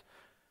heavens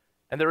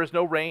and there is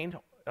no rain,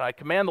 and I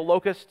command the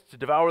locusts to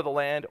devour the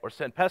land or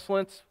send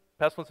pestilence,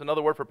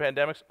 another word for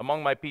pandemics,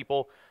 among my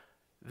people,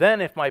 then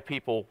if my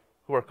people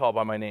who are called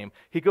by my name."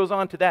 He goes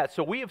on to that.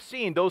 So we have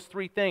seen those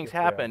three things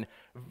happen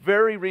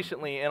very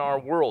recently in our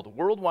world.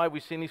 Worldwide,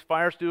 we've seen these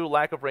fires due to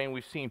lack of rain.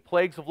 We've seen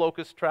plagues of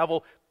locusts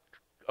travel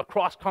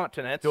across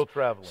continents.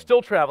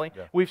 Still traveling.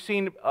 Yeah. We've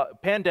seen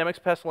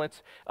pandemics,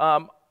 pestilence.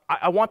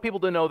 I want people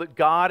to know that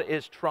God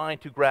is trying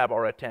to grab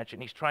our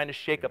attention. He's trying to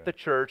shake up the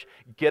church,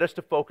 get us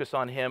to focus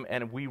on Him,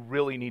 and we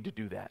really need to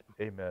do that.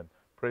 Amen.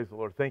 Praise the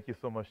Lord. Thank you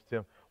so much,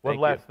 Tim. One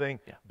Thank last you. thing.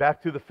 Yeah.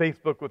 Back to the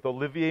Facebook with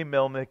Olivier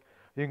Melnick.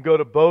 You can go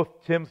to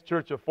both Tim's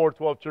Church of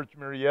 412 Church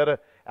Marietta,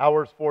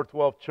 ours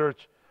 412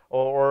 Church,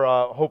 or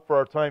Hope for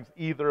Our Times.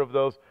 Either of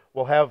those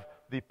will have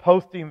the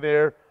posting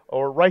there,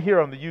 or right here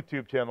on the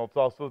YouTube channel. It's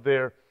also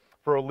there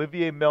for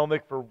Olivier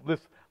Melnick.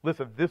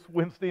 Listen, this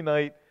Wednesday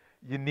night,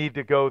 you need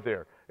to go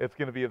there. It's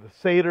going to be at the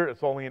Seder.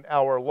 It's only an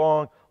hour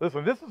long.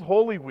 Listen, this is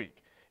Holy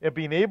Week, and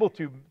being able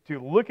to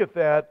look at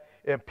that,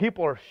 and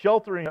people are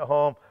sheltering at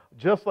home,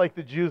 just like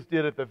the Jews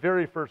did at the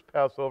very first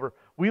Passover.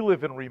 We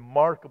live in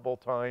remarkable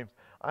times.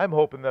 I'm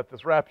hoping that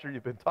this rapture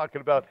you've been talking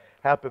about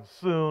happens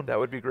soon. That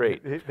would be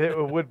great. It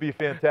would be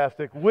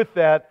fantastic. With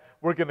that,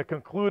 we're going to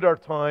conclude our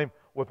time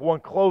with one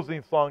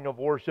closing song of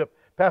worship.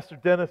 Pastor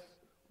Dennis,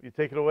 will you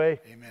take it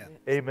away? Amen.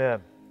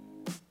 Amen.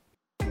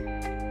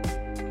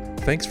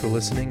 Thanks for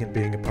listening and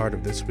being a part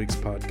of this week's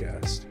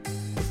podcast.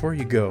 Before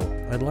you go,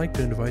 I'd like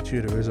to invite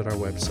you to visit our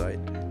website,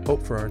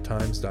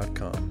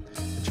 hopeforourtimes.com,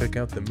 and check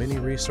out the many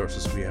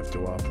resources we have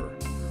to offer.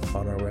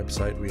 On our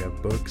website, we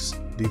have books,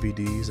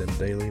 DVDs, and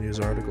daily news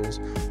articles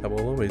that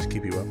will always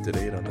keep you up to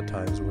date on the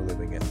times we're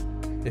living in.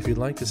 If you'd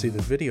like to see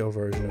the video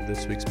version of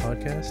this week's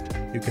podcast,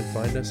 you can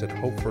find us at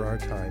Hope for Our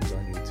Times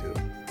on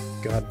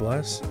YouTube. God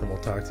bless, and we'll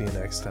talk to you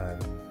next time.